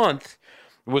Pride Month,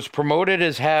 was promoted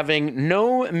as having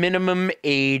no minimum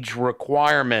age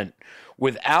requirement,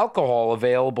 with alcohol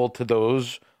available to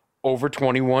those over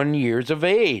 21 years of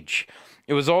age.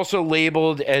 It was also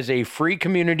labeled as a free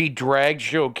community drag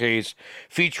showcase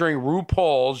featuring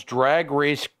RuPaul's Drag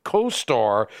Race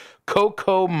co-star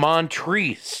Coco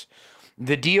Montrese.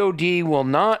 The DoD will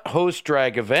not host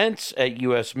drag events at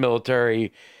U.S.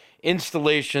 military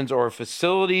installations or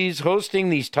facilities. Hosting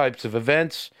these types of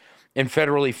events in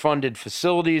federally funded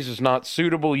facilities is not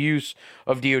suitable use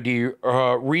of DoD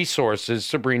resources,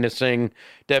 Sabrina Singh,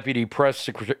 Deputy Press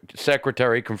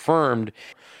Secretary, confirmed.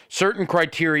 Certain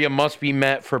criteria must be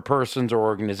met for persons or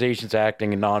organizations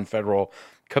acting in non-federal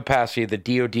capacity of the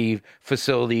DoD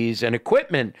facilities and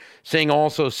equipment, Singh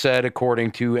also said,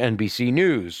 according to NBC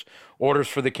News. Orders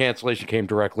for the cancellation came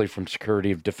directly from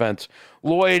Secretary of Defense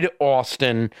Lloyd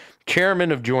Austin,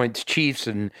 Chairman of Joint Chiefs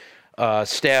and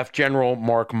Staff General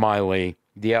Mark Milley.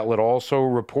 The outlet also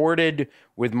reported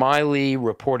with Milley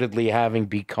reportedly having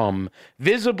become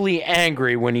visibly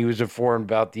angry when he was informed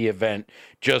about the event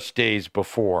just days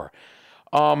before.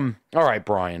 All right,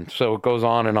 Brian. So it goes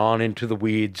on and on into the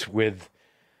weeds with,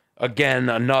 again,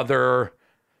 another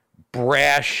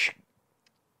brash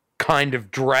kind of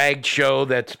drag show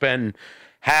that's been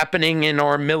happening in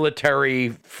our military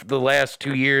for the last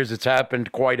 2 years. It's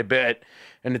happened quite a bit,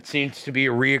 and it seems to be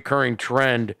a reoccurring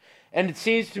trend. And it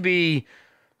seems to be,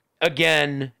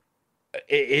 again,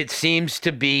 it seems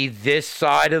to be this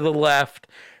side of the left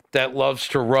that loves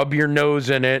to rub your nose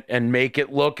in it and make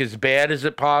it look as bad as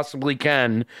it possibly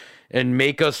can and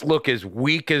make us look as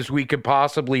weak as we could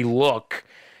possibly look.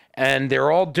 And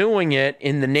they're all doing it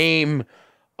in the name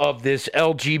of this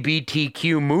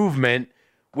LGBTQ movement,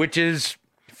 which is,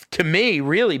 to me,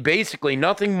 really basically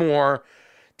nothing more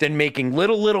than making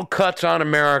little cuts on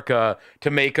America to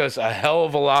make us a hell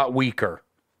of a lot weaker.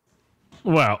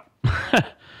 Well,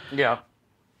 yeah.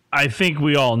 I think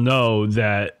we all know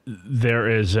that there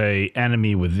is a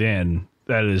enemy within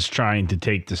that is trying to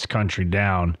take this country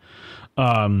down.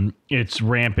 It's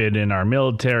rampant in our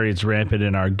military. It's rampant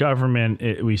in our government.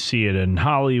 We see it in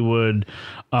Hollywood.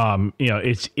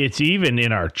 It's even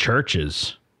in our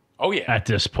churches. Oh, yeah. At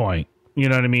this point. You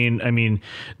know what I mean? I mean,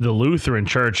 the Lutheran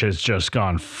Church has just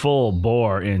gone full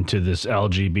bore into this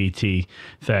LGBT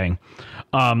thing.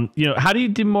 How do you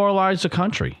demoralize a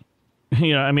country?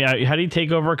 How do you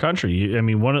take over a country?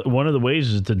 One of the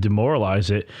ways is to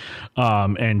demoralize it,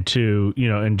 and to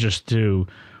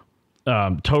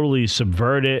totally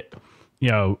subvert it.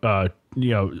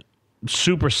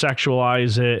 Super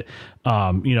sexualize it.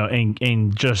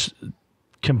 And just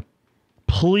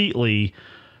completely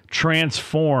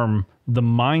transform the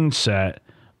mindset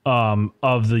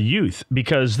of the youth,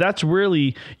 because that's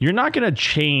really, you're not going to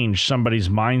change somebody's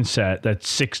mindset that's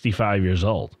 65 years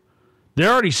old.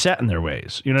 They're already set in their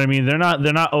ways. You know what I mean? They're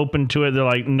not open to it. They're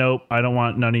like, nope, I don't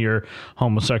want none of your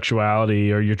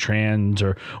homosexuality or your trans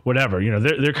or whatever.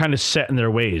 They're kind of set in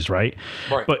their ways, right?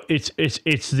 Right. But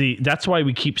that's why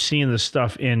we keep seeing this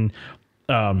stuff in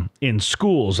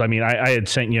schools. I had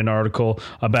sent you an article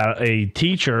about a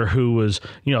teacher who was,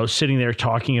 sitting there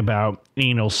talking about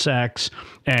anal sex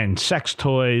and sex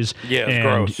toys, and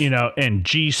gross. And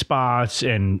G-spots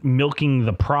and milking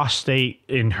the prostate,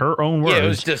 in her own words. Yeah, it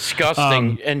was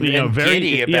disgusting and very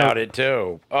giddy about it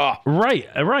too. Oh. Right.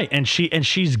 And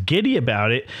she's giddy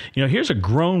about it. Here's a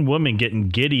grown woman getting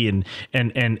giddy and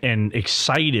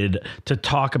excited to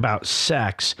talk about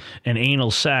sex and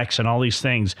anal sex and all these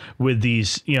things with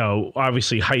these,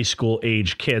 obviously high school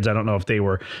age kids. I don't know if they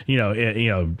were,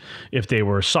 if they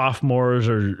were sophomores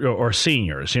or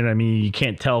seniors. You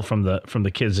can't tell from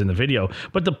the kids in the video.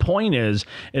 But the point is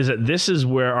that this is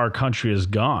where our country has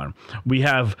gone. We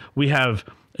have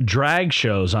drag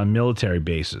shows on military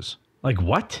bases. Like,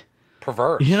 what?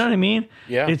 Perverse. You know what I mean?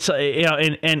 Yeah. It's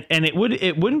and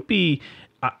it wouldn't be.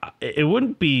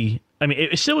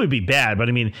 It still would be bad, but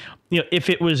if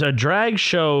it was a drag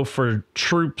show for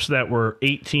troops that were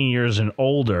 18 years and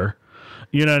older,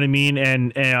 you know what I mean,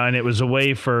 and it was a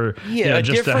way for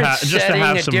just to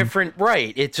have some different,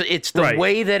 right? It's the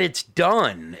way that it's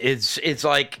done. It's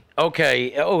like,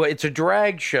 okay, it's a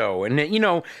drag show, and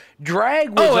drag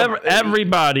was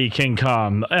everybody can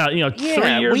come.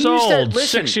 3 years old,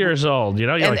 6 years old.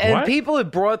 You're like, and what? People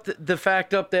have brought the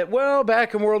fact up that, well,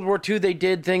 back in World War II, they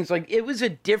did things like, it was a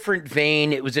different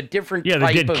vein. It was a different type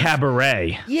they did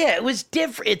cabaret. Yeah, it was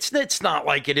different. It's not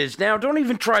like it is now. Don't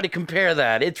even try to compare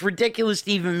that. It's ridiculous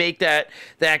to even make that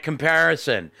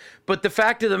comparison. But the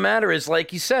fact of the matter is,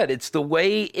 like you said, it's the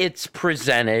way it's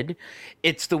presented.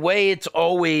 It's the way it's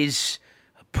always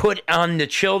put on the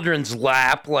children's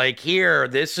lap, like, here,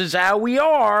 this is how we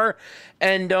are.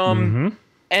 And and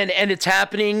it's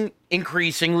happening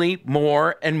increasingly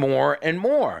more and more and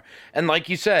more. And like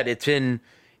you said, it's in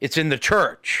the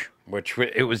church, which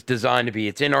it was designed to be.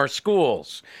 It's in our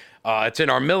schools. It's in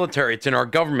our military. It's in our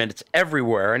government. It's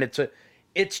everywhere. And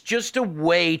it's just a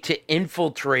way to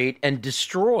infiltrate and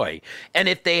destroy. And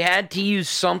if they had to use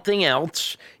something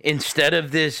else instead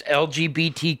of this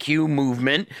LGBTQ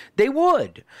movement, they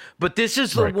would. But this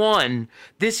is the one.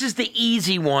 This is the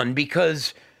easy one,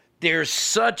 because there's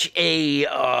such a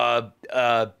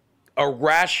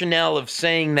rationale of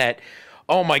saying that,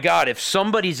 oh my God, if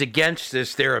somebody's against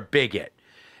this, they're a bigot.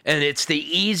 And it's the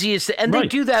easiest, and they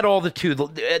do that all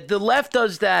the left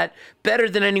does that better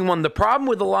than anyone. The problem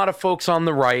with a lot of folks on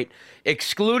the right,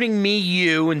 excluding me,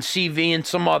 you, and CV and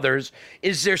some others,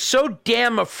 is they're so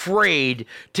damn afraid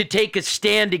to take a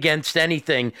stand against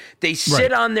anything. They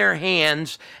sit on their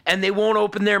hands and they won't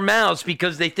open their mouths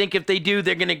because they think if they do,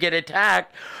 they're going to get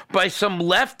attacked by some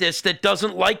leftist that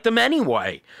doesn't like them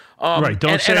anyway.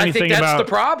 Don't say anything about. I think that's the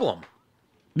problem.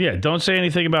 Yeah, don't say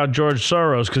anything about George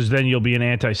Soros, because then you'll be an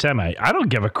anti-Semite. I don't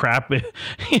give a crap.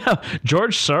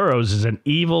 George Soros is an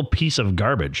evil piece of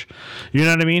garbage. You know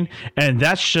what I mean? And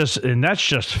that's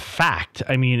just fact.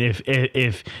 I mean,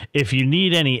 if you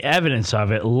need any evidence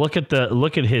of it, look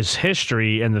at his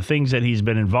history and the things that he's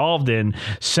been involved in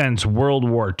since World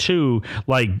War II,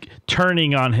 like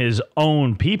turning on his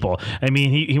own people. I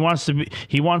mean, he wants to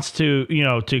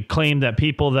to claim that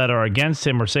people that are against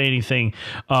him or say anything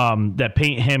that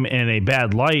paint him in a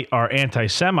bad light are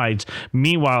anti-Semites.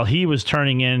 Meanwhile, he was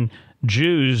turning in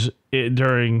Jews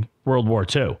during World War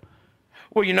II.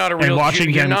 Well, you're not a real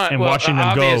watching Jew. Watching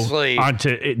them go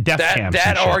onto death camps.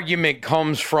 That argument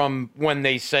comes from when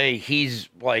they say he's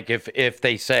like, if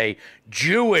they say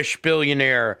Jewish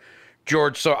billionaire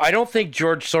George Soros. I don't think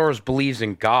George Soros believes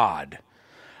in God.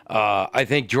 I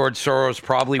think George Soros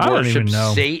probably worships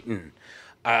Satan.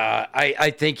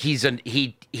 I think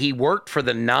he worked for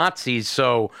the Nazis,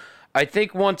 so I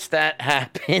think once that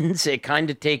happens, it kind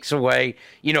of takes away,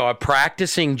 a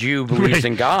practicing Jew believes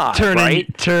in God, turn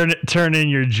in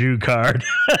your Jew card.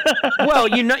 Well,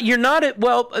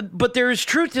 but there is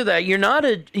truth to that. You're not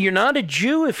a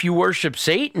Jew if you worship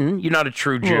Satan. You're not a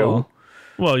true Jew.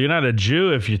 Well, you're not a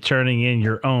Jew if you're turning in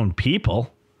your own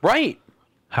people. Right.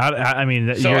 I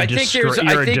think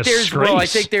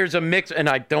there's a mix, and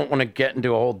I don't want to get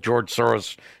into a whole George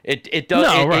Soros. It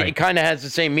kind of has the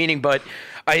same meaning, but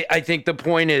I think the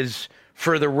point is,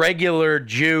 for the regular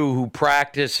Jew who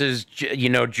practices,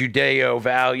 Judeo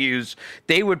values,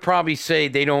 they would probably say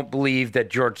they don't believe that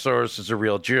George Soros is a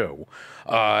real Jew.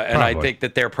 And I think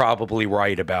that they're probably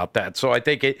right about that. So I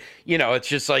think it's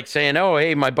just like saying, oh,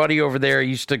 hey, my buddy over there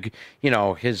used to,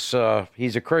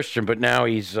 he's a Christian, but now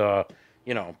he's,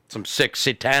 some sick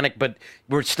satanic, but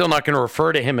we're still not going to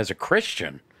refer to him as a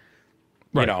Christian.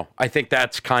 Right. I think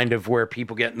that's kind of where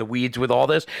people get in the weeds with all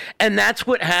this. And that's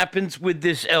what happens with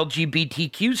this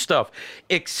LGBTQ stuff.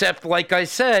 Except, like I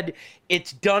said,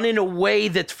 it's done in a way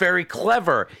that's very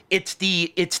clever. It's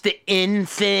the in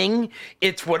thing.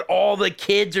 It's what all the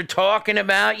kids are talking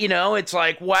about. It's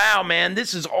like, wow, man,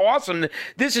 this is awesome.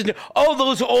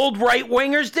 Those old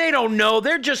right-wingers, they don't know.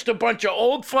 They're just a bunch of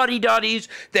old fuddy-duddies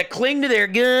that cling to their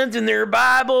guns and their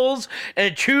Bibles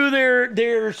and chew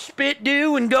their spit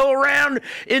dew and go around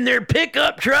in their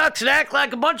pickup trucks and act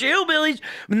like a bunch of hillbillies.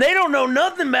 And they don't know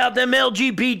nothing about them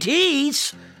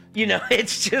LGBTs.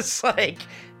 It's just like...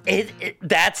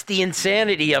 that's the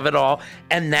insanity of it all,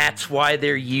 and that's why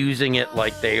they're using it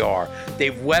like they are.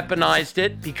 They've weaponized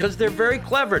it because they're very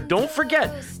clever. Don't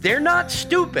forget, they're not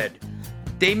stupid.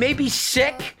 They may be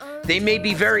sick. They may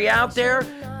be very out there.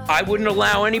 I wouldn't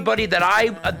allow anybody that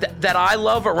I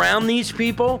love around these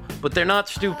people, but they're not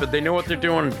stupid. They know what they're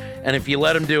doing, and if you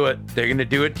let them do it, they're going to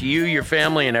do it to you, your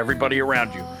family, and everybody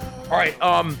around you. All right,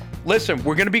 listen,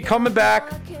 we're going to be coming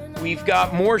back. We've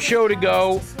got more show to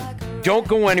go. Don't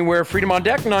go anywhere. Freedom on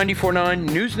Deck,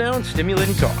 94.9 News Now and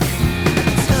Stimulating Talk.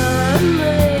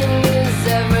 Timing is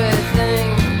everything.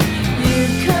 You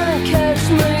can't catch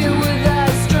me with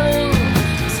that string.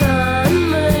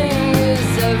 Timing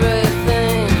is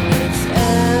everything. It's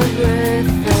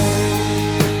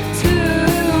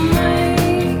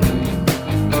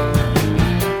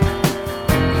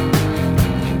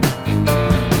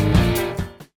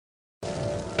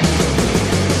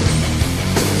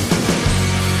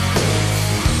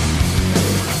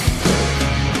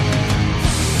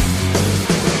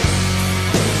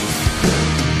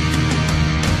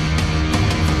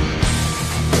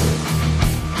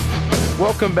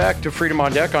Welcome back to Freedom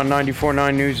on Deck on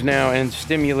 94.9 News Now and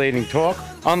Stimulating Talk.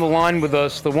 On the line with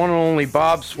us, the one and only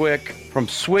Bob Swick from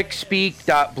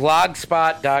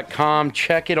swickspeak.blogspot.com.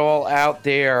 Check it all out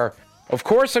there. Of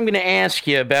course, I'm going to ask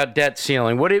you about debt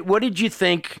ceiling. What did you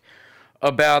think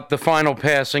about the final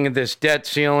passing of this debt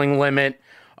ceiling limit?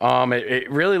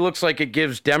 It really looks like it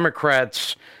gives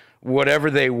Democrats whatever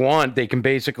they want. They can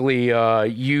basically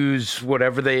use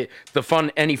whatever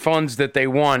any funds that they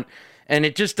want. And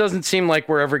it just doesn't seem like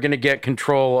we're ever going to get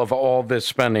control of all this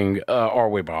spending, are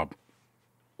we, Bob?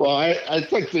 Well, I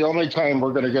think the only time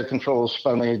we're going to get control of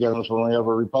spending again is when we have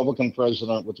a Republican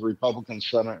president with a Republican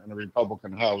Senate and a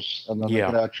Republican House, and then they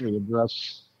can actually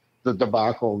address the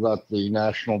debacle that the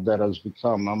national debt has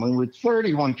become. I mean, with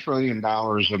 $31 trillion in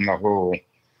the hole,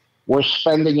 we're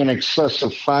spending in excess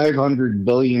of $500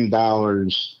 billion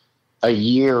a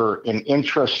year in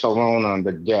interest alone on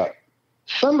the debt.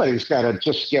 Somebody's got to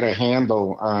just get a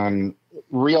handle on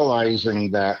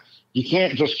realizing that you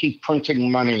can't just keep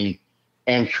printing money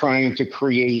and trying to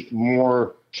create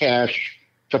more cash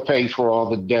to pay for all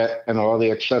the debt and all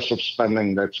the excessive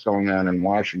spending that's going on in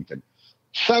Washington.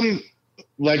 Some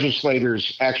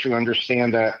legislators actually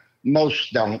understand that.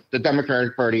 Most don't. The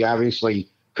Democratic Party obviously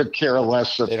could care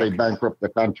less if they bankrupt the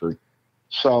country.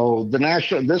 So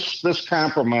this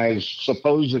compromise,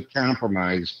 supposed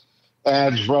compromise,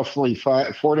 adds roughly $4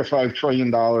 to $5 trillion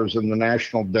in the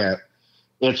national debt.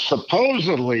 It's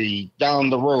supposedly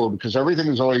down the road, because everything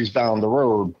is always down the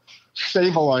road,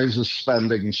 stabilizes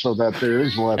spending so that there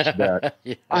is less debt.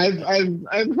 Yeah.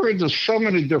 I've heard this so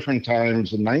many different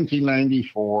times in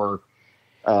 1994,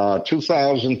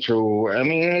 2002. I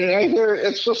mean, I hear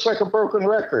it's just like a broken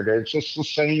record. It's just the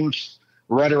same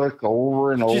rhetoric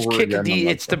over and over again.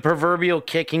 It's the proverbial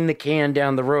kicking the can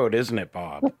down the road, isn't it,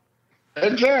 Bob?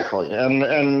 Exactly.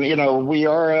 And you know, we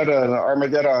are at an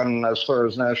Armageddon as far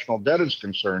as national debt is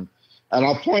concerned. And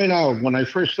I'll point out, when I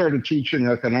first started teaching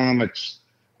economics,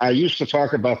 I used to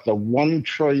talk about the $1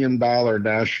 trillion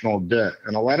national debt.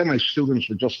 And a lot of my students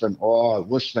were just in awe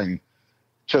listening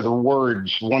to the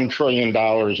words $1 trillion.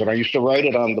 And I used to write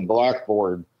it on the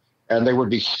blackboard, and they would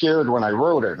be scared when I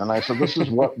wrote it. And I said, this is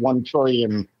what 1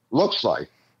 trillion looks like.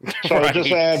 So I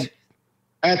just add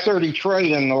 30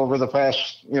 trillion over the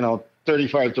past,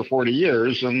 35 to 40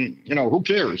 years, and who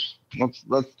cares?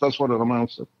 That's what it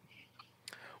amounts to.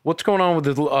 What's going on with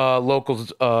the local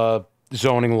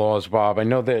zoning laws, Bob? I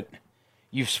know that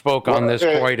you've spoke on this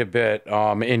quite a bit.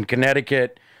 In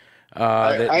Connecticut,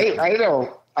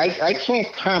 I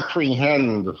can't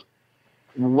comprehend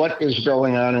what is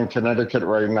going on in Connecticut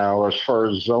right now as far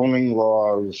as zoning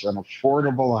laws and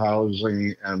affordable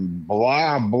housing and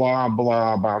blah blah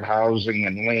blah about housing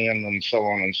and land and so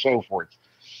on and so forth.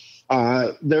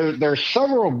 There are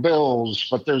several bills,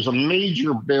 but there's a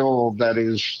major bill that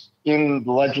is in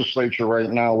the legislature right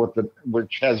now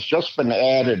which has just been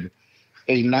added,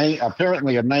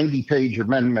 apparently a 90-page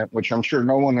amendment, which I'm sure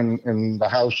no one in the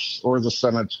House or the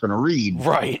Senate's going to read.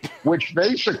 Right. Which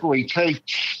basically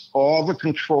takes all the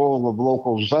control of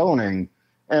local zoning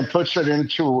and puts it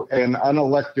into an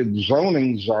unelected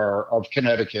zoning czar of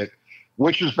Connecticut,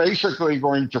 which is basically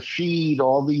going to feed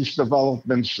all these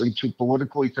developments into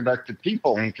politically connected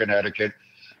people in Connecticut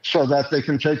so that they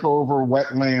can take over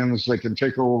wetlands, they can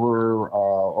take over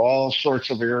all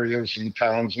sorts of areas in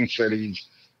towns and cities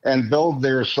and build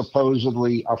their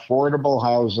supposedly affordable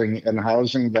housing and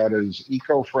housing that is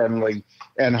eco-friendly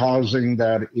and housing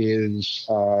that is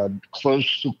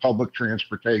close to public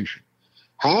transportation.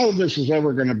 How this is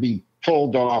ever going to be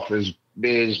pulled off is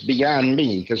beyond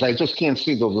me, because I just can't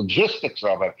see the logistics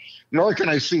of it, nor can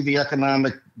I see the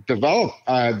economic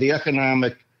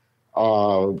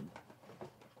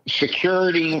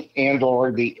security and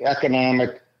or the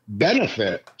economic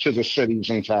benefit to the cities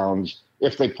and towns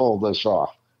if they pull this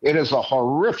off. It is a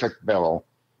horrific bill.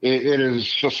 It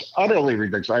is just utterly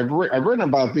ridiculous. I've written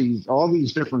about all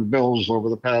these different bills over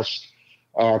the past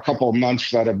couple of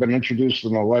months that have been introduced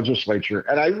in the legislature,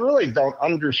 and I really don't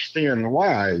understand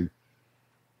why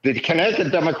the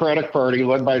Connecticut Democratic Party,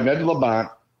 led by Ned Lamont,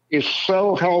 is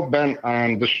so hell-bent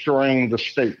on destroying the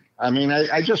state. I mean,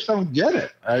 I just don't get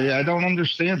it. I don't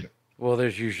understand it. Well,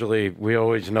 we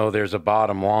always know there's a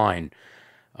bottom line.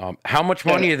 How much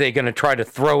money are they going to try to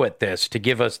throw at this to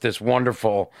give us this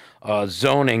wonderful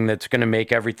zoning that's going to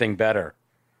make everything better?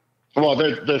 Well,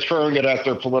 they're throwing it at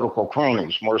their political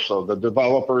cronies, more so. The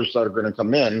developers that are going to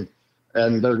come in,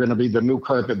 and they're going to be the new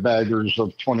carpetbaggers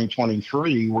of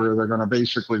 2023, where they're going to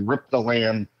basically rip the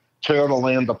land tear the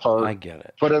land apart. I get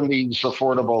it. Put in these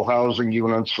affordable housing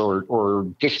units or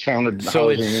discounted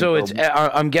housing.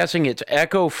 I'm guessing it's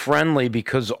eco-friendly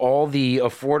because all the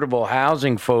affordable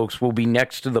housing folks will be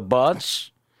next to the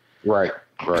bus. Right,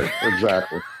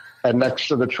 exactly. And next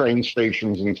to the train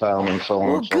stations in town and so on.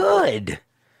 Well, and so forth. good.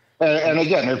 And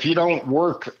again, if you don't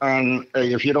work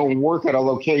at a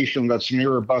location that's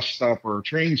near a bus stop or a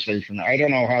train station, I don't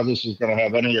know how this is going to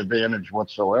have any advantage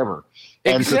whatsoever.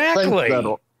 Exactly.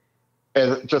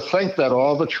 And to think that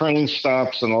all the train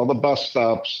stops and all the bus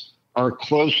stops are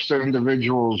close to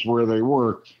individuals where they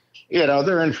work,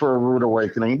 they're in for a rude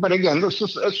awakening. But again, it's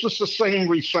just the same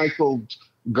recycled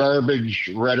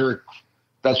garbage rhetoric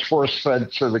that's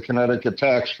force-fed to the Connecticut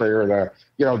taxpayer that,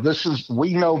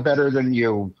 we know better than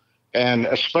you. And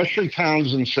especially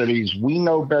towns and cities, we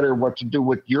know better what to do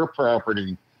with your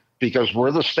property because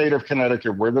we're the state of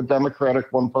Connecticut. We're the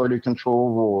Democratic one-party control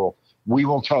rule. We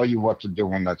will tell you what to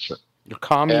do, and that's it. The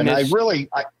communist. And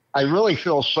I really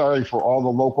feel sorry for all the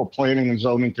local planning and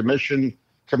zoning commissioners,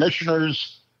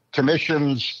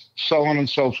 commissions, so on and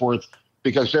so forth,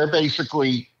 because they're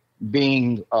basically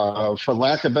being, for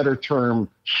lack of a better term,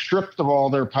 stripped of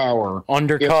all their power.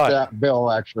 Undercut. If that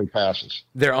bill actually passes.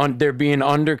 They're being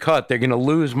undercut. They're going to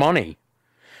lose money.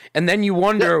 And then you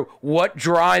wonder what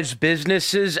drives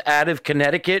businesses out of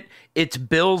Connecticut. It's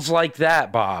bills like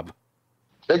that, Bob.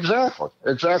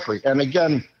 Exactly. And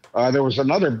again, there was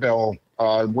another bill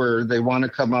where they want to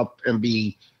come up and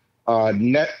be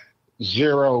net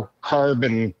zero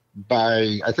carbon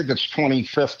by, I think it's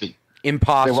 2050.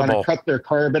 Impossible. They want to cut their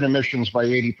carbon emissions by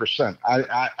 80%.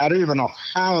 I don't even know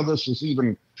how this is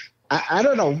even. I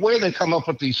don't know where they come up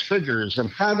with these figures and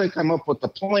how they come up with the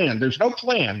plan. There's no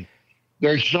plan.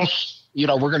 There's just,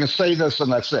 we're going to say this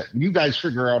and that's it. You guys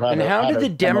figure out how to. And how did the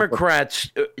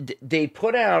Democrats, they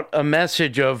put out a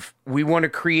message of, we want to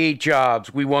create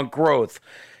jobs, we want growth.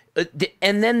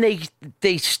 And then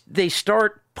they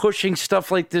start pushing stuff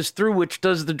like this through, which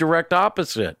does the direct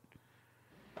opposite.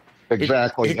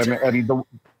 Exactly. And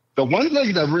the one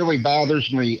thing that really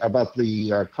bothers me about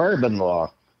the carbon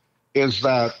law is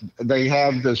that they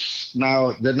have this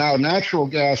now natural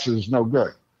gas is no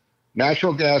good.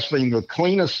 Natural gas being the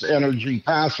cleanest energy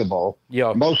possible,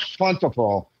 most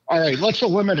plentiful. All right, let's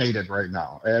eliminate it right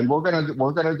now. And we're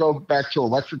gonna go back to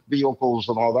electric vehicles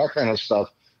and all that kind of stuff,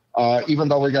 even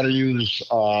though we got to use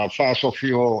fossil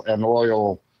fuel and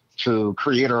oil to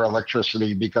create our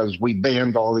electricity because we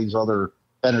banned all these other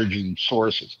energy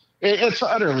sources. It's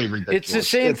utterly ridiculous. It's the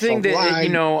same thing that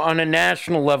on a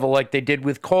national level, like they did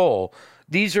with coal.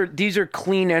 These are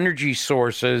clean energy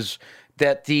sources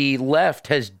that the left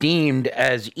has deemed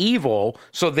as evil,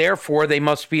 so therefore they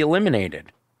must be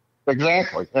eliminated.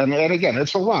 Exactly, and again,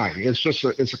 it's a lie. It's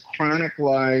a chronic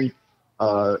lie.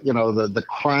 The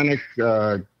chronic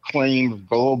claim of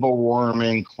global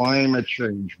warming, climate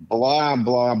change, blah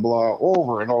blah blah,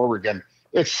 over and over again.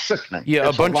 It's sickening. Yeah,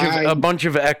 it's a bunch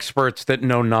of experts that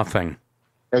know nothing.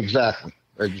 Exactly.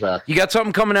 You got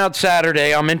something coming out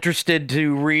Saturday. I'm interested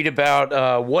to read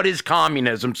about what is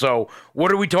communism. So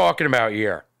what are we talking about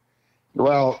here?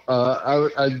 Well,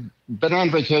 I've been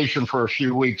on vacation for a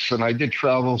few weeks, and I did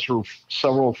travel through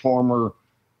several former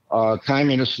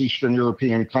communist Eastern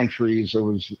European countries. It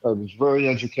was very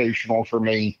educational for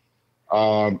me.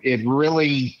 It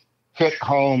really hit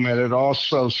home, and it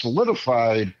also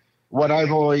solidified what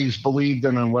I've always believed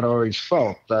in and what I always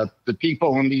felt, that the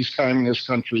people in these communist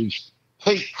countries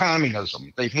hate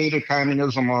communism. They've hated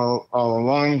communism all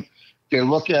along. They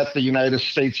look at the United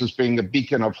States as being a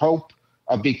beacon of hope,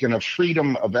 a beacon of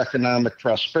freedom, of economic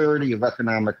prosperity, of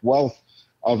economic wealth,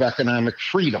 of economic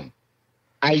freedom.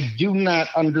 I do not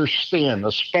understand,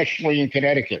 especially in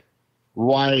Connecticut,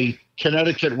 why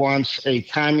Connecticut wants a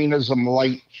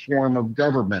communism-light form of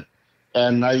government.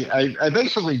 And I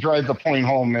basically drive the point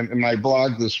home in my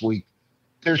blog this week.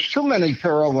 There's too many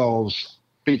parallels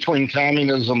between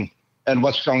communism and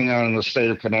what's going on in the state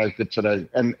of Connecticut today.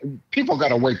 And people got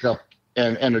to wake up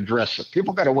and address it.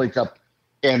 People got to wake up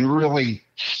and really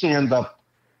stand up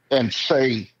and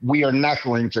say, we are not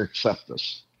going to accept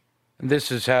this. This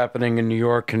is happening in New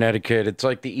York, Connecticut. It's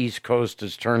like the East Coast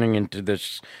is turning into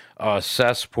this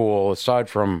cesspool, aside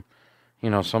from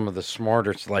some of the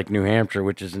smarter, like New Hampshire,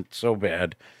 which isn't so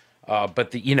bad.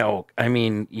 But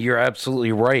you're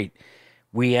absolutely right.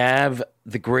 We have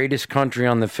the greatest country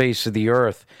on the face of the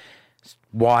earth.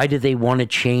 Why do they want to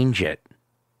change it?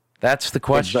 That's the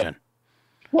question.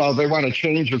 Well, they want to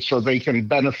change it so they can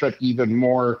benefit even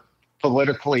more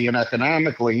politically and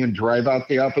economically and drive out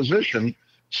the opposition.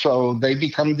 So they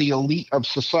become the elite of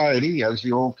society, as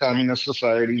the old communist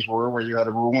societies were, where you had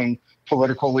a ruling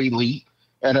political elite.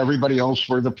 and everybody else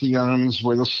were the peons,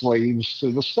 were the slaves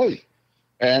to the state.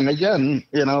 And again,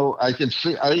 I can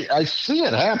see, I see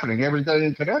it happening every day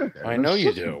in Connecticut. I know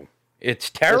you do.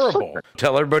 It's terrible.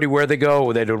 Tell everybody where they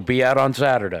go. That it'll be out on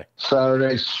Saturday.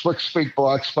 Saturday,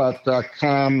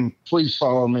 SwickSpeakBlogspot.com. Please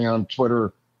follow me on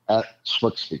Twitter at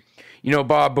SwickSpeak.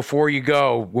 Bob, before you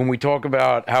go, when we talk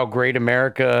about how great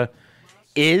America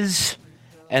is,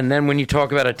 and then when you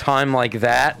talk about a time like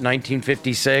that,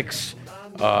 1956,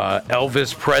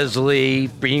 Elvis Presley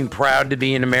being proud to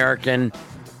be an American,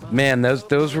 man,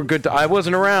 those were good. I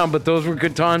wasn't around, but those were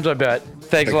good times, I bet.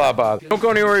 Thanks a lot, Bob. Don't go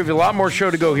anywhere. We have a lot more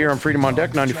show to go here on Freedom on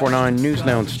Deck, 94.9 News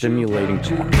Now and Stimulating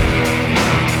Talk.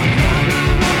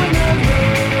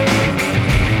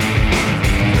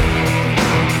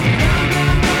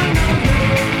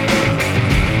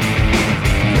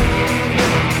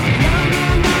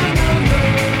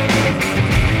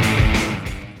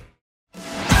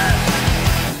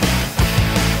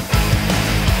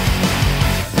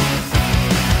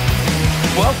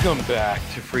 Welcome back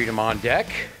to Freedom on Deck.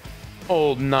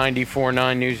 Old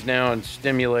 94.9 News Now and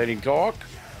Stimulating Talk.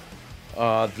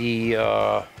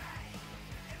 The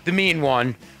mean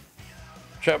one,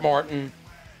 Chet Martin,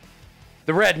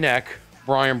 the redneck,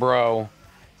 Brian Bro,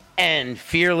 and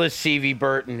fearless CV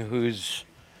Burton, who's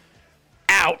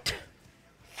out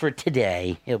for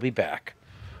today. He'll be back.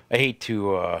 I hate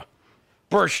to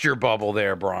burst your bubble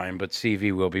there, Brian, but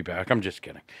CV will be back. I'm just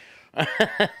kidding. All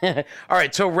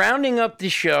right, so rounding up the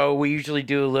show, we usually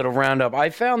do a little roundup. I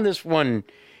found this one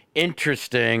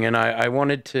interesting, and I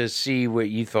wanted to see what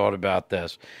you thought about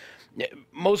this.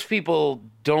 Most people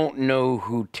don't know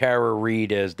who Tara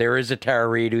Reid is. There is a Tara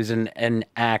Reid who's an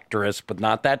actress, but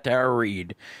not that Tara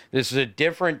Reid. This is a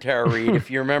different Tara Reid. If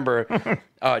you remember,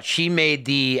 she made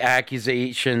the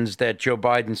accusations that Joe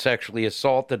Biden sexually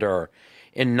assaulted her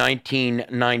in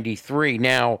 1993.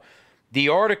 Now, the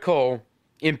article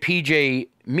in PJ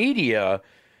Media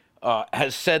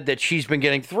has said that she's been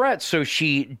getting threats, so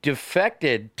she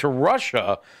defected to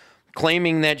Russia,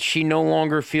 claiming that she no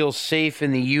longer feels safe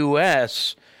in the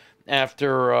U.S.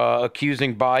 after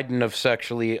accusing Biden of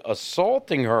sexually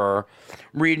assaulting her.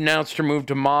 Reid announced her move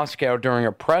to Moscow during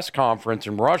a press conference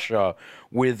in Russia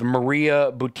with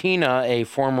Maria Butina, a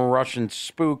former Russian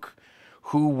spook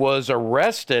who was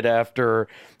arrested after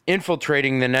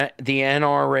infiltrating the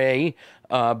NRA.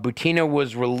 Butina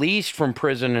was released from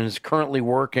prison and is currently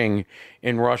working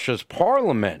in Russia's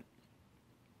parliament.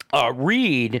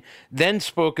 Reid then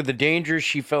spoke of the dangers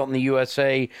she felt in the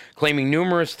USA, claiming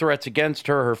numerous threats against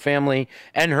her, her family,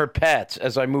 and her pets.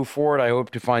 As I move forward, I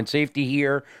hope to find safety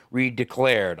here, Reid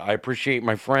declared. I appreciate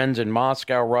my friends in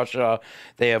Moscow, Russia.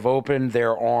 They have opened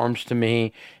their arms to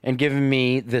me and given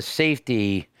me the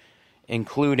safety,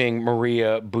 including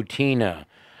Maria Butina.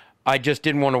 I just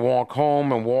didn't want to walk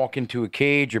home and walk into a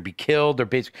cage or be killed. Or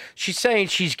she's saying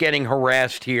she's getting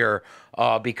harassed here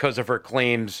because of her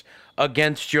claims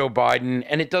against Joe Biden,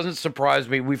 and it doesn't surprise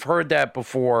me. We've heard that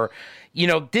before.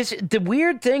 The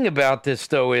weird thing about this,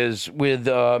 though, is with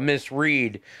Miss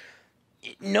Reid,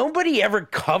 nobody ever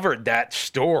covered that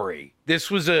story. This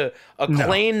was a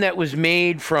claim that was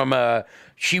made from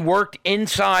she worked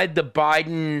inside the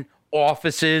Biden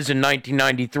offices in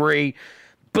 1993.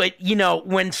 But,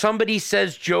 when somebody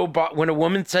says when a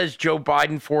woman says Joe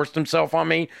Biden forced himself on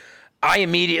me, I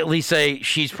immediately say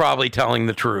she's probably telling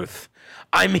the truth.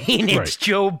 I mean, it's right.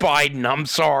 Joe Biden. I'm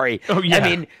sorry. Oh, yeah. I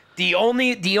mean, the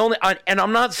only, and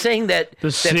I'm not saying that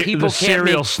people can't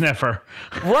serial sniffer.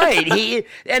 Right.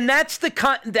 And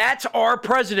that's our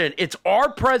president. It's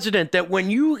our president that when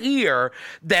you hear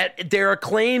that there are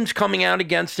claims coming out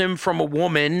against him from a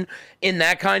woman in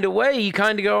that kind of way, you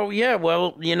kind of go, yeah,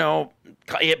 well,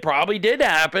 it probably did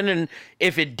happen, and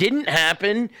if it didn't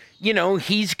happen,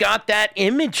 he's got that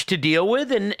image to deal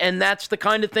with, and that's the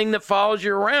kind of thing that follows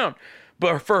you around.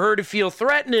 But for her to feel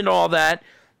threatened and all that,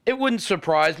 it wouldn't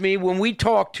surprise me. When we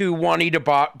talked to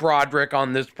Juanita Broderick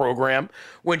on this program,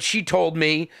 when she told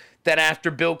me that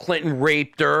after Bill Clinton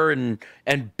raped her and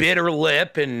bit her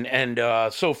lip and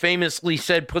so famously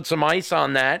said, put some ice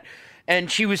on that, and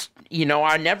she was,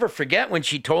 I never forget when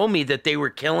she told me that they were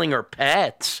killing her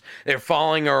pets. They're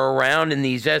following her around in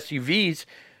these SUVs.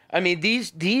 I mean,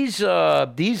 these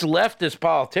leftist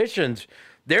politicians,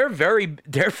 they're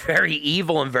very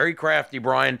evil and very crafty,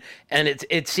 Brian. And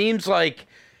it seems like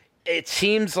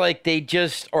they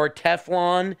just are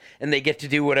Teflon and they get to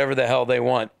do whatever the hell they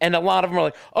want. And a lot of them are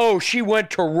like, oh, she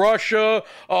went to Russia.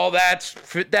 Oh,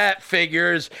 that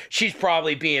figures. She's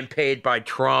probably being paid by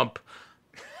Trump.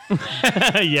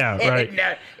 Yeah,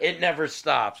 right. It never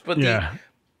stops. But yeah.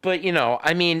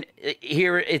 I mean,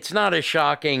 here it's not a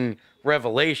shocking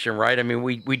revelation, right? I mean,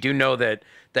 we do know that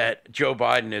Joe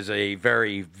Biden is a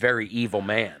very, very evil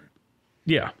man.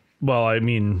 Yeah. Well, I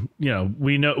mean,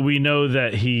 we know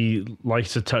that he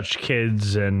likes to touch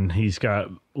kids, and he's got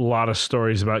a lot of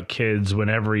stories about kids.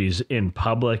 Whenever he's in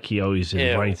public, he always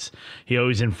invites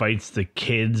the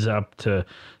kids up to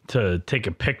take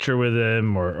a picture with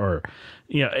him, or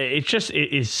it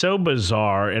is so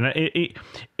bizarre. And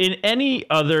in any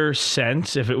other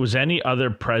sense, if it was any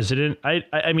other president,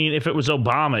 I mean, if it was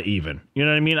Obama, even, you know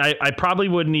what I mean? I probably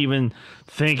wouldn't even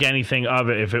think anything of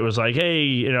it if it was like,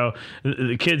 hey,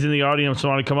 the kids in the audience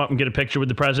want to come up and get a picture with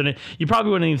the president. You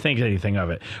probably wouldn't even think anything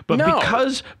of it. But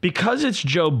because it's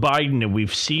Joe Biden and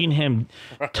we've seen him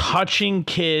touching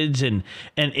kids and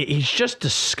it's just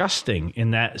disgusting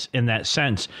in that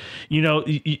sense.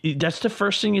 That's the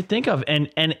first thing you think of.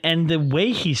 And the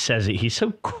way he says it, he's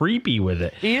so creepy with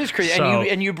it. He is creepy.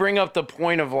 And you bring up the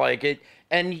point of like it.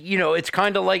 And, it's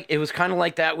kind of like, it was kind of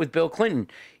like that with Bill Clinton.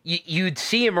 You'd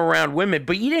see him around women,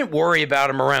 but you didn't worry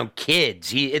about him around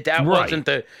kids. Wasn't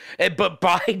the, but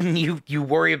Biden, you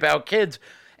worry about kids.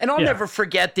 And I'll never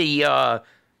forget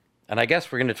and I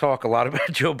guess we're going to talk a lot about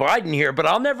Joe Biden here, but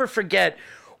I'll never forget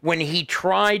when he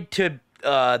tried to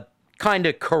kind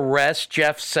of caress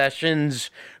Jeff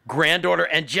Sessions' granddaughter,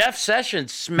 and Jeff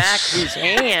Sessions smacked his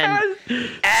hand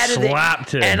out of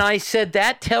slapped him. And I said,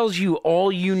 that tells you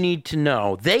all you need to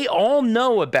know. They all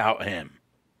know about him.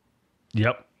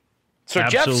 Yep. So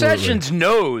Absolutely. Jeff Sessions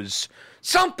knows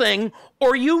something,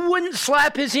 or you wouldn't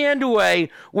slap his hand away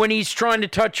when he's trying to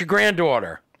touch your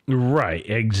granddaughter. Right,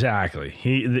 exactly.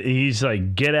 He's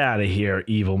like, get out of here,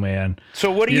 evil man. So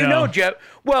what do you know, Jeff?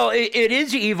 Well, it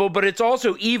is evil, but it's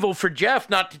also evil for Jeff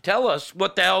not to tell us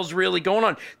what the hell's really going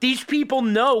on. These people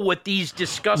know what these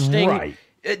disgusting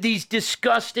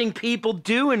people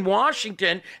do in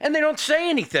Washington, and they don't say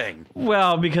anything.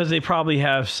 Well, because they probably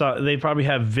have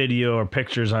video or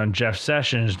pictures on Jeff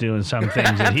Sessions doing some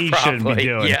things that he shouldn't be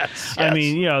doing. Yes. I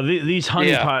mean, these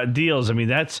honeypot deals. I mean,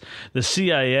 that's the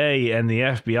CIA and the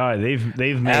FBI.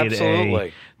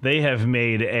 They've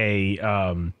made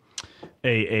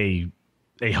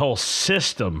a whole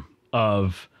system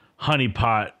of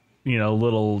honeypot,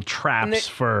 little traps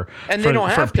for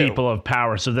people of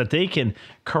power, so that they can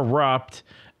corrupt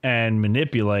and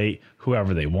manipulate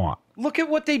whoever they want. Look at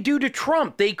what they do to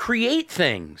Trump. They create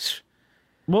things.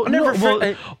 Well, that's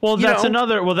the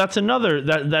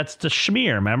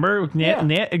schmear. Remember,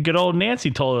 good old Nancy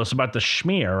told us about the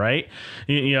schmear, right?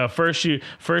 First you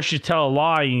tell a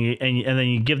lie, and then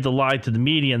you give the lie to the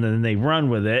media, and then they run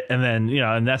with it, and then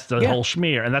and that's the whole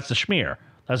schmear, and that's the schmear.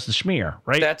 That's the schmear,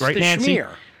 right? That's right, the Nancy? schmear.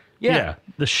 Yeah,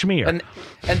 the schmear.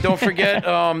 And don't forget,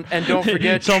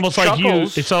 it's almost Chuckles. like you.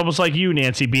 It's almost like you,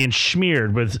 Nancy, being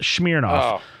smeared with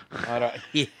Smirnoff. Oh, I don't.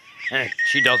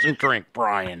 She doesn't drink,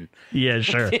 Brian. Yeah,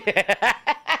 sure.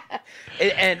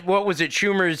 And what was it?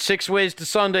 Schumer's 6 Ways to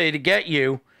Sunday to get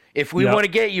you. If we want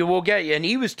to get you, we'll get you. And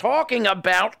he was talking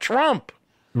about Trump.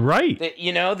 Right.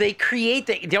 They create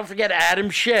that. Don't forget Adam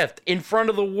Schiff in front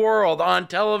of the world on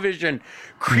television,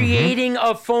 creating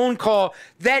a phone call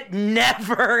that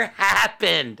never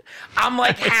happened. I'm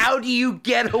like, how do you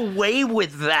get away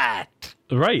with that?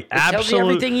 Right. It tells you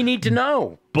everything you need to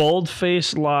know.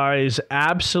 Bold-faced lies,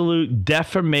 absolute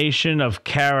defamation of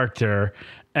character,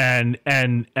 and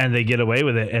they get away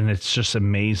with it, and it's just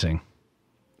amazing.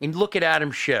 And look at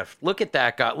Adam Schiff. Look at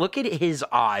that guy. Look at his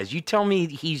eyes. You tell me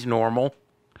he's normal.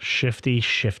 Shifty.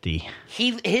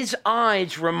 His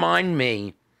eyes remind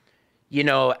me,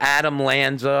 Adam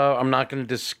Lanza. I'm not going to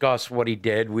discuss what he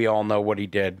did. We all know what he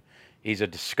did. He's a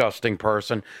disgusting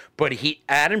person. But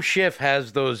Adam Schiff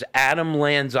has those Adam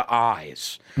Lanza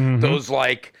eyes. Mm-hmm. Those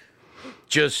like,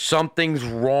 just something's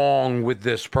wrong with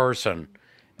this person.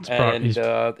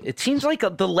 It seems like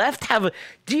the left have a...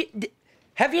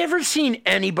 Have you ever seen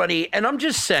anybody, and I'm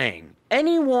just saying,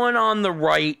 anyone on the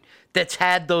right that's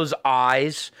had those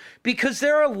eyes? Because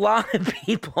there are a lot of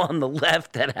people on the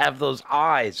left that have those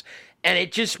eyes, and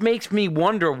it just makes me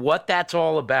wonder what that's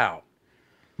all about.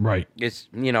 Right. Is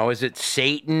it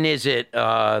Satan? Is it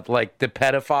like the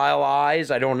pedophile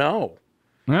eyes? I don't know.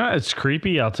 Yeah, it's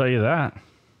creepy, I'll tell you that.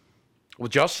 Well,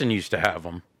 Justin used to have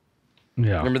them.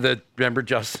 Yeah. Remember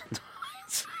Justin's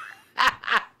eyes?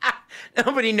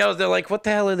 Nobody knows. They're like, what the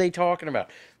hell are they talking about?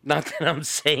 Not that I'm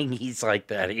saying he's like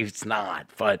that. He's not.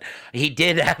 But he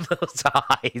did have those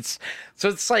eyes. So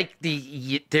it's like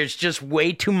there's just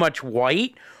way too much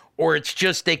white, or it's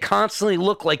just they constantly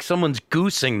look like someone's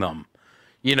goosing them.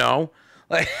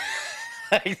 Like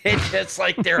it's just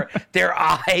like their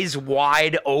eyes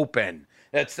wide open.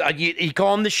 That's you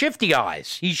call them the shifty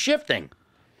eyes. He's shifting.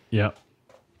 Yeah.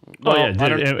 Oh yeah,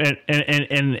 dude.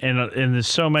 And there's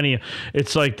so many.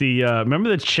 It's like the remember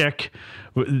the chick.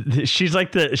 She's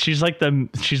like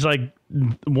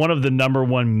one of the number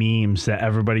one memes that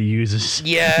everybody uses.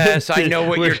 Yes, I know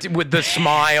what you're with the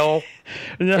smile.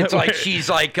 It's like she's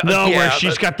like where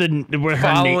she's got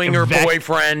following her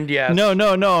boyfriend. Yes. No.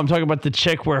 I'm talking about the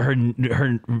chick where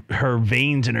her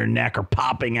veins in her neck are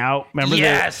popping out. Remember?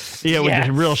 Yes. With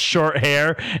the real short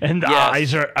hair and the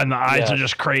eyes are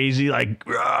just crazy. Like.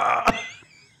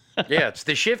 Yeah, it's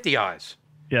the shifty eyes.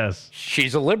 Yes.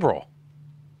 She's a liberal.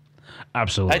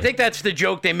 Absolutely. I think that's the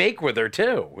joke they make with her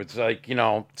too. It's like,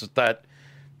 it's that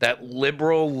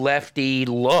liberal lefty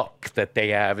look that they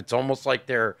have. It's almost like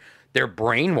they're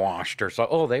brainwashed or so.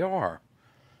 Oh, they are.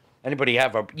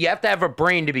 You have to have a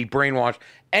brain to be brainwashed.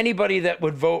 Anybody that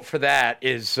would vote for that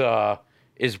is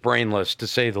brainless, to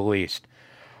say the least.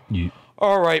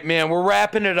 All right, man, we're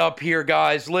wrapping it up here,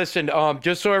 guys. Listen,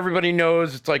 just so everybody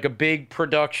knows, it's like a big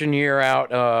production year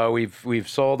out. We've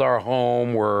sold our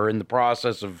home. We're in the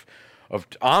process of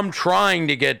I'm trying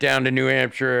to get down to New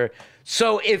Hampshire.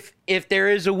 So if there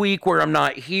is a week where I'm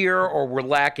not here or we're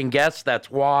lacking guests,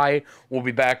 that's why. We'll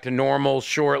be back to normal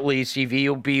shortly. CV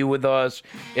will be with us.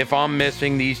 If I'm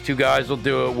missing, these two guys will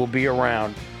do it. We'll be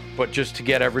around. But just to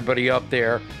get everybody up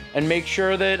there and make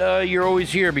sure that you're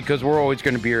always here, because we're always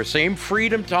going to be here. Same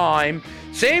freedom time,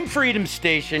 same freedom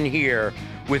station here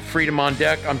with Freedom on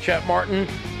Deck. I'm Chet Martin.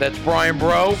 That's Brian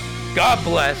Bro. God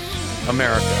bless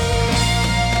America.